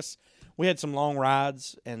 I guess we had some long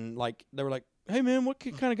rides, and, like, they were like, hey, man, what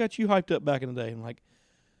kind of got you hyped up back in the day? I'm like,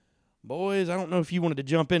 boys, I don't know if you wanted to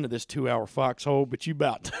jump into this 2-hour foxhole, but you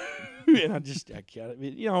about to. And I got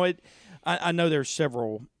it. I know there's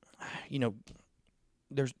several,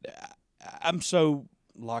 I'm so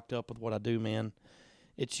locked up with what I do, man.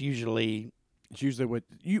 It's usually what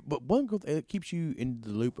you, but one good thing, it keeps you in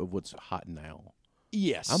the loop of what's hot now.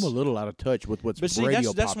 Yes. I'm a little out of touch with what's but see,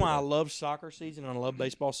 radio that's popular. why I love soccer season and I love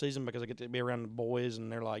baseball season because I get to be around the boys and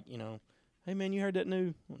they're like, hey, man, you heard that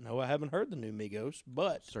new? No, I haven't heard the new Migos,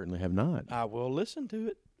 but Certainly have not. I will listen to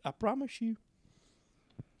it. I promise you.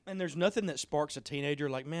 And there's nothing that sparks a teenager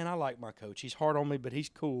like, man, I like my coach. He's hard on me, but he's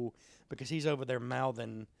cool because he's over there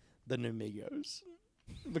mouthing the new Migos.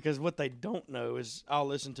 Because what they don't know is I'll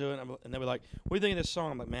listen to it and they'll be like, "What do you think of this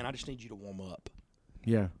song?" I'm like, "Man, I just need you to warm up."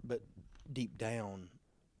 Yeah. But deep down,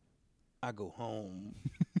 I go home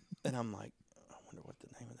and I'm like, I wonder what the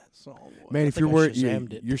name of that song was. Man, I if think you're I worried,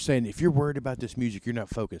 Shazammed it. you're saying if you're worried about this music, you're not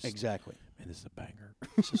focused. Exactly. Man, this is a banger.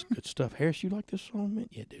 This is good stuff. Harris, you like this song, man?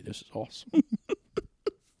 Yeah, dude, this is awesome.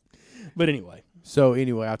 But anyway, So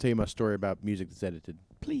anyway, I'll tell you my story about music that's edited.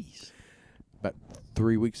 please. About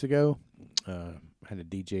 3 weeks ago, I had to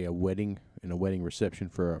DJ a wedding and a wedding reception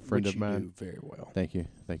for a friend Which of mine. you do very well. Thank you.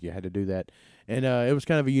 I had to do that, and it was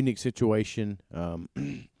kind of a unique situation.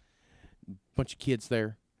 Bunch of kids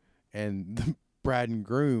there, and the bride and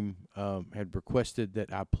groom had requested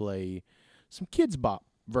that I play some kids bop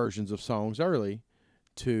versions of songs early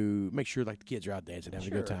to make sure like the kids are out dancing, having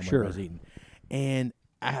a good time Sure. when I was eating. And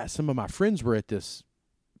some of my friends were at this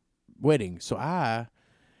wedding, so I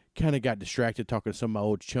kind of got distracted talking to some of my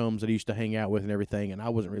old chums that I used to hang out with and everything, and I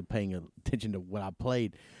wasn't really paying attention to what I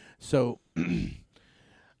played. So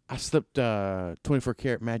I slipped 24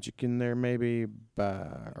 Karat Magic in there maybe.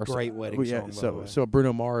 Great wedding song, by the way. So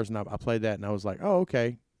Bruno Mars, and I played that, and I was like, oh,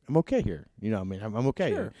 okay. I'm okay here. You know what I mean? I'm okay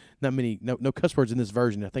Sure. here. Not many, no cuss words in this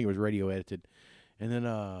version. I think it was radio edited. And then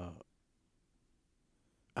I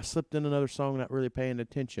slipped in another song not really paying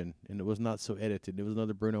attention, and it was not so edited. It was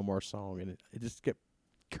another Bruno Mars song, and it just kept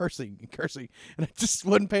cursing and cursing, and I just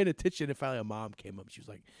wasn't paying attention. And finally a mom came up. She was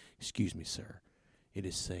like, "Excuse me, sir. It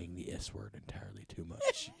is saying the S word entirely too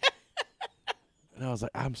much." And I was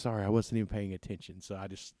like, "I'm sorry. I wasn't even paying attention." So I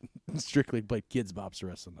just strictly played Kids Bops the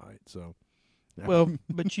rest of the night. So, Well,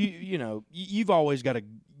 but you know, you've always got a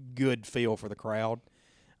good feel for the crowd.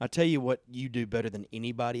 I tell you what you do better than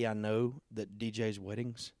anybody I know that DJs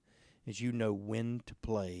weddings is you know when to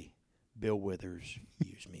play Bill Withers,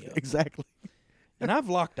 Use Me Up. exactly. And I've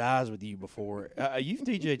locked eyes with you before. You've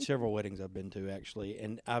DJ'd several weddings I've been to, actually,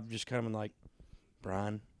 and I've just come and like,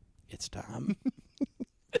 Brian, it's time.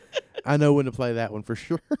 I know when to play that one for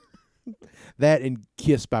sure. That and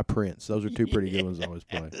Kiss by Prince. Those are two pretty good ones I always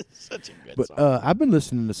play. Such a good But song. I've been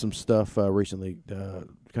listening to some stuff recently,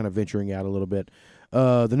 kind of venturing out a little bit.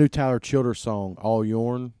 The new Tyler Childers song, All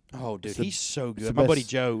Yourn. Oh, dude, it's the- he's so the good. My buddy best-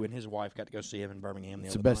 Joe and his wife got to go see him in Birmingham the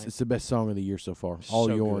It's other the best. night. It's the best song of the year so far. All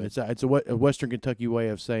So Yourn. good. It's a Western Kentucky way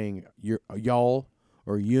of saying y'all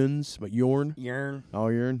or yuns, but Yorn. Yearn.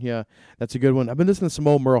 All Yourn. Yeah, that's a good one. I've been listening to some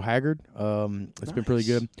old Merle Haggard. It's been pretty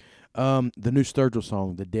Nice. good. The new Sturgill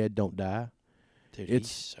song, "The Dead Don't Die." Dude, It's-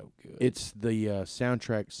 he's so good. It's the title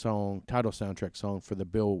soundtrack song for the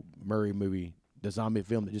Bill Murray movie, the zombie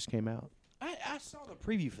film that just came out. I saw the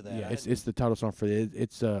preview for that. Yeah, I it's the title song for it.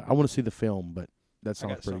 It's I want to see the film, but that I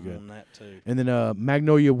song's got pretty something good. on that too. And then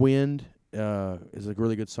Magnolia Wind is a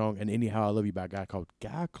really good song, and Anyhow I Love You by a guy called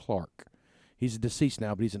Guy Clark. He's deceased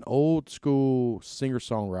now, but he's an old school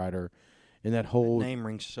singer-songwriter in that whole That name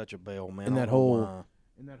rings such a bell, man. in I that don't know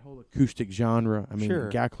whole- why. acoustic genre. I mean, Sure.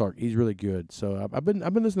 Guy Clark, he's really good. So I've been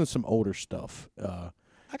listening to some older stuff. I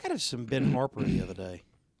got some Ben Harper the other day,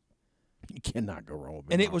 You cannot go wrong with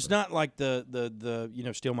Ben and it was Harper. not like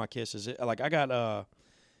the Steal My Kisses. Like I got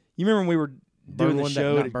you remember when we were doing the One Down-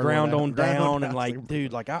 show not at Burn Ground One on Down, Ground On Down, and Down. like,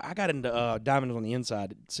 dude, like I got into Diamonds on the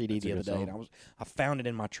Inside CD That's a the other good day, and song. I found it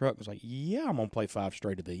in my truck. I was like, yeah, I'm gonna play 5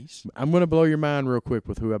 straight of these. I'm going to blow your mind real quick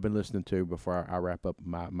with who I've been listening to before I wrap up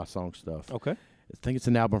my song stuff. Okay, I think it's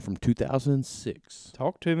an album from 2006.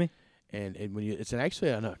 talk to me. And it's actually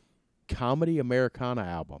a comedy Americana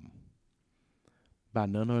album by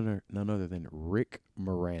none other than Rick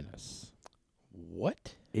Moranis.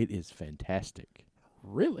 What? It is fantastic.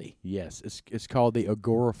 Really? Yes, it's called the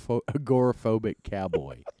Agoraphobic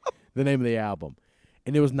Cowboy, the name of the album,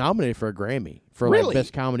 and it was nominated for a Grammy for Really? like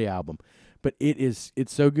best comedy album. But it's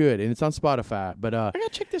so good, and it's on Spotify. But I gotta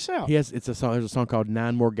check this out. there's a song called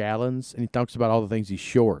 9 More Gallons, and he talks about all the things he's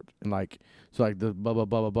short, and like the blah blah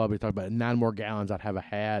blah blah blah. He talks about 9 more gallons, I'd have a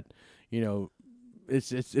hat. You know,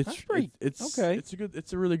 it's pretty- okay.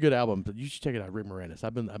 It's a really good album. But you should check it out, Rick Moranis.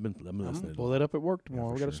 I've been I'm listening gonna to pull that up at work tomorrow.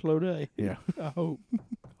 for We got a sure. slow day. Yeah. I hope.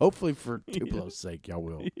 Hopefully for Tupelo's sake, y'all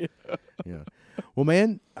will. Yeah. Well,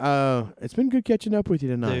 man, it's been good catching up with you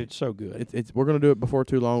tonight. Dude, so good. We're gonna do it before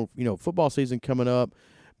too long. You know, football season coming up,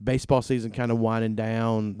 baseball season kind of winding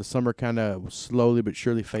down. The summer kind of slowly but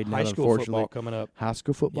surely fading High out. school Unfortunately, football coming up. high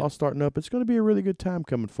school football Yep. starting up. It's going to be a really good time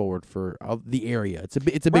coming forward for the area. It's a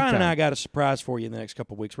big Brian time. and I got a surprise for you in the next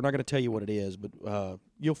couple of weeks. We're not going to tell you what it is, but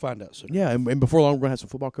you'll find out soon. Yeah, and before long, we're going to have some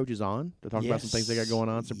football coaches on to talk about some things they got Yes. going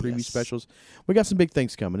on, some preview Yes. specials. We got some big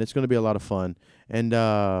things coming. It's going to be a lot of fun. And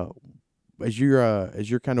as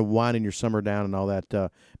you're kind of winding your summer down and all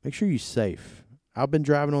that, make sure you're safe. I've been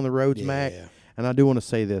driving on the roads, Mac, Yeah. and I do want to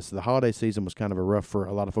say this: the holiday season was kind of a rough for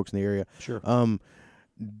a lot of folks in the area. Sure.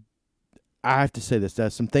 I have to say this: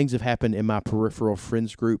 some things have happened in my peripheral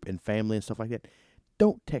friends group and family and stuff like that.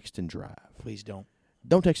 Don't text and drive. Please don't.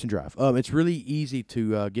 Don't text and drive. It's really easy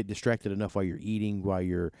to get distracted enough while you're eating, while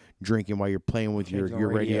you're drinking, while you're playing with your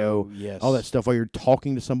radio, yes. all that stuff, while you're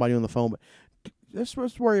talking to somebody on the phone. But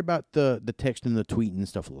let's worry about the text and the tweeting and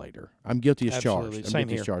stuff later. I'm guilty as Absolutely. charged. Same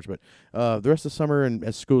guilty as here. charged. But the rest of the summer and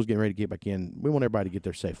as school's getting ready to get back in, we want everybody to get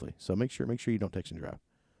there safely. So make sure you don't text and drive.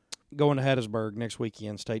 Going to Hattiesburg next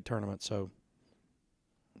weekend, state tournament, so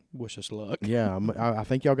wish us luck. Yeah, I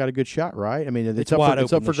think y'all got a good shot, right? I mean, it's wide up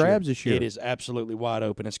for open grabs this year. It is absolutely wide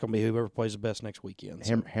open. It's going to be whoever plays the best next weekend.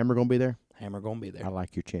 So. Hammer going to be there? Hammer going to be there. I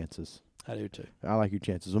like your chances. I do too. I like your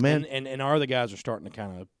chances. Well, man. And our other guys are starting to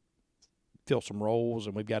kind of fill some roles,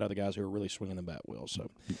 and we've got other guys who are really swinging the bat well. So,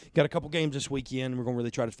 got a couple games this weekend. We're going to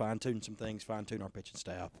really try to fine-tune some things, fine-tune our pitching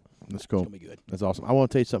staff. That's cool. It's going to be good. That's awesome. I want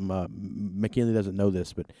to tell you something. McKinley doesn't know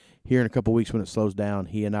this, but here in a couple weeks when it slows down,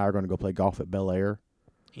 he and I are going to go play golf at Bel Air.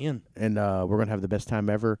 In. And we're going to have the best time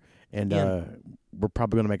ever. And we're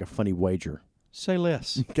probably going to make a funny wager. Say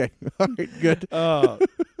less. Okay. All right, good.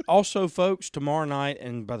 Also, folks, tomorrow night,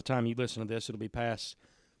 and by the time you listen to this, it'll be past,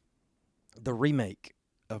 the remake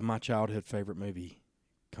of my childhood favorite movie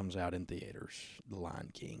comes out in theaters, The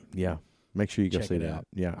Lion King. Yeah. Make sure you go Check see it that. out.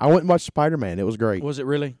 Yeah. I went and watched Spider-Man. It was great. Was it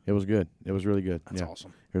really? It was good. It was really good. That's yeah.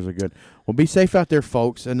 awesome. It was good. Well, be safe out there,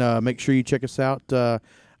 folks, and make sure you check us out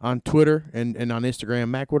on Twitter and on Instagram.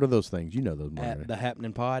 Mac, what are those things? You know those more. At The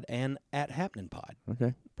Happening Pod and at Happening Pod.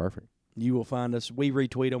 Okay, perfect. You will find us. We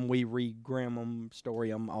retweet them. We regram them,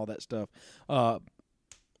 story them, all that stuff.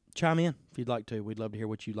 Chime in if you'd like to. We'd love to hear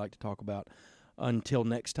what you'd like to talk about. Until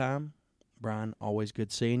next time, Brian, always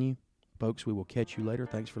good seeing you. Folks, we will catch you later.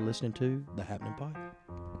 Thanks for listening to The Happening Pod.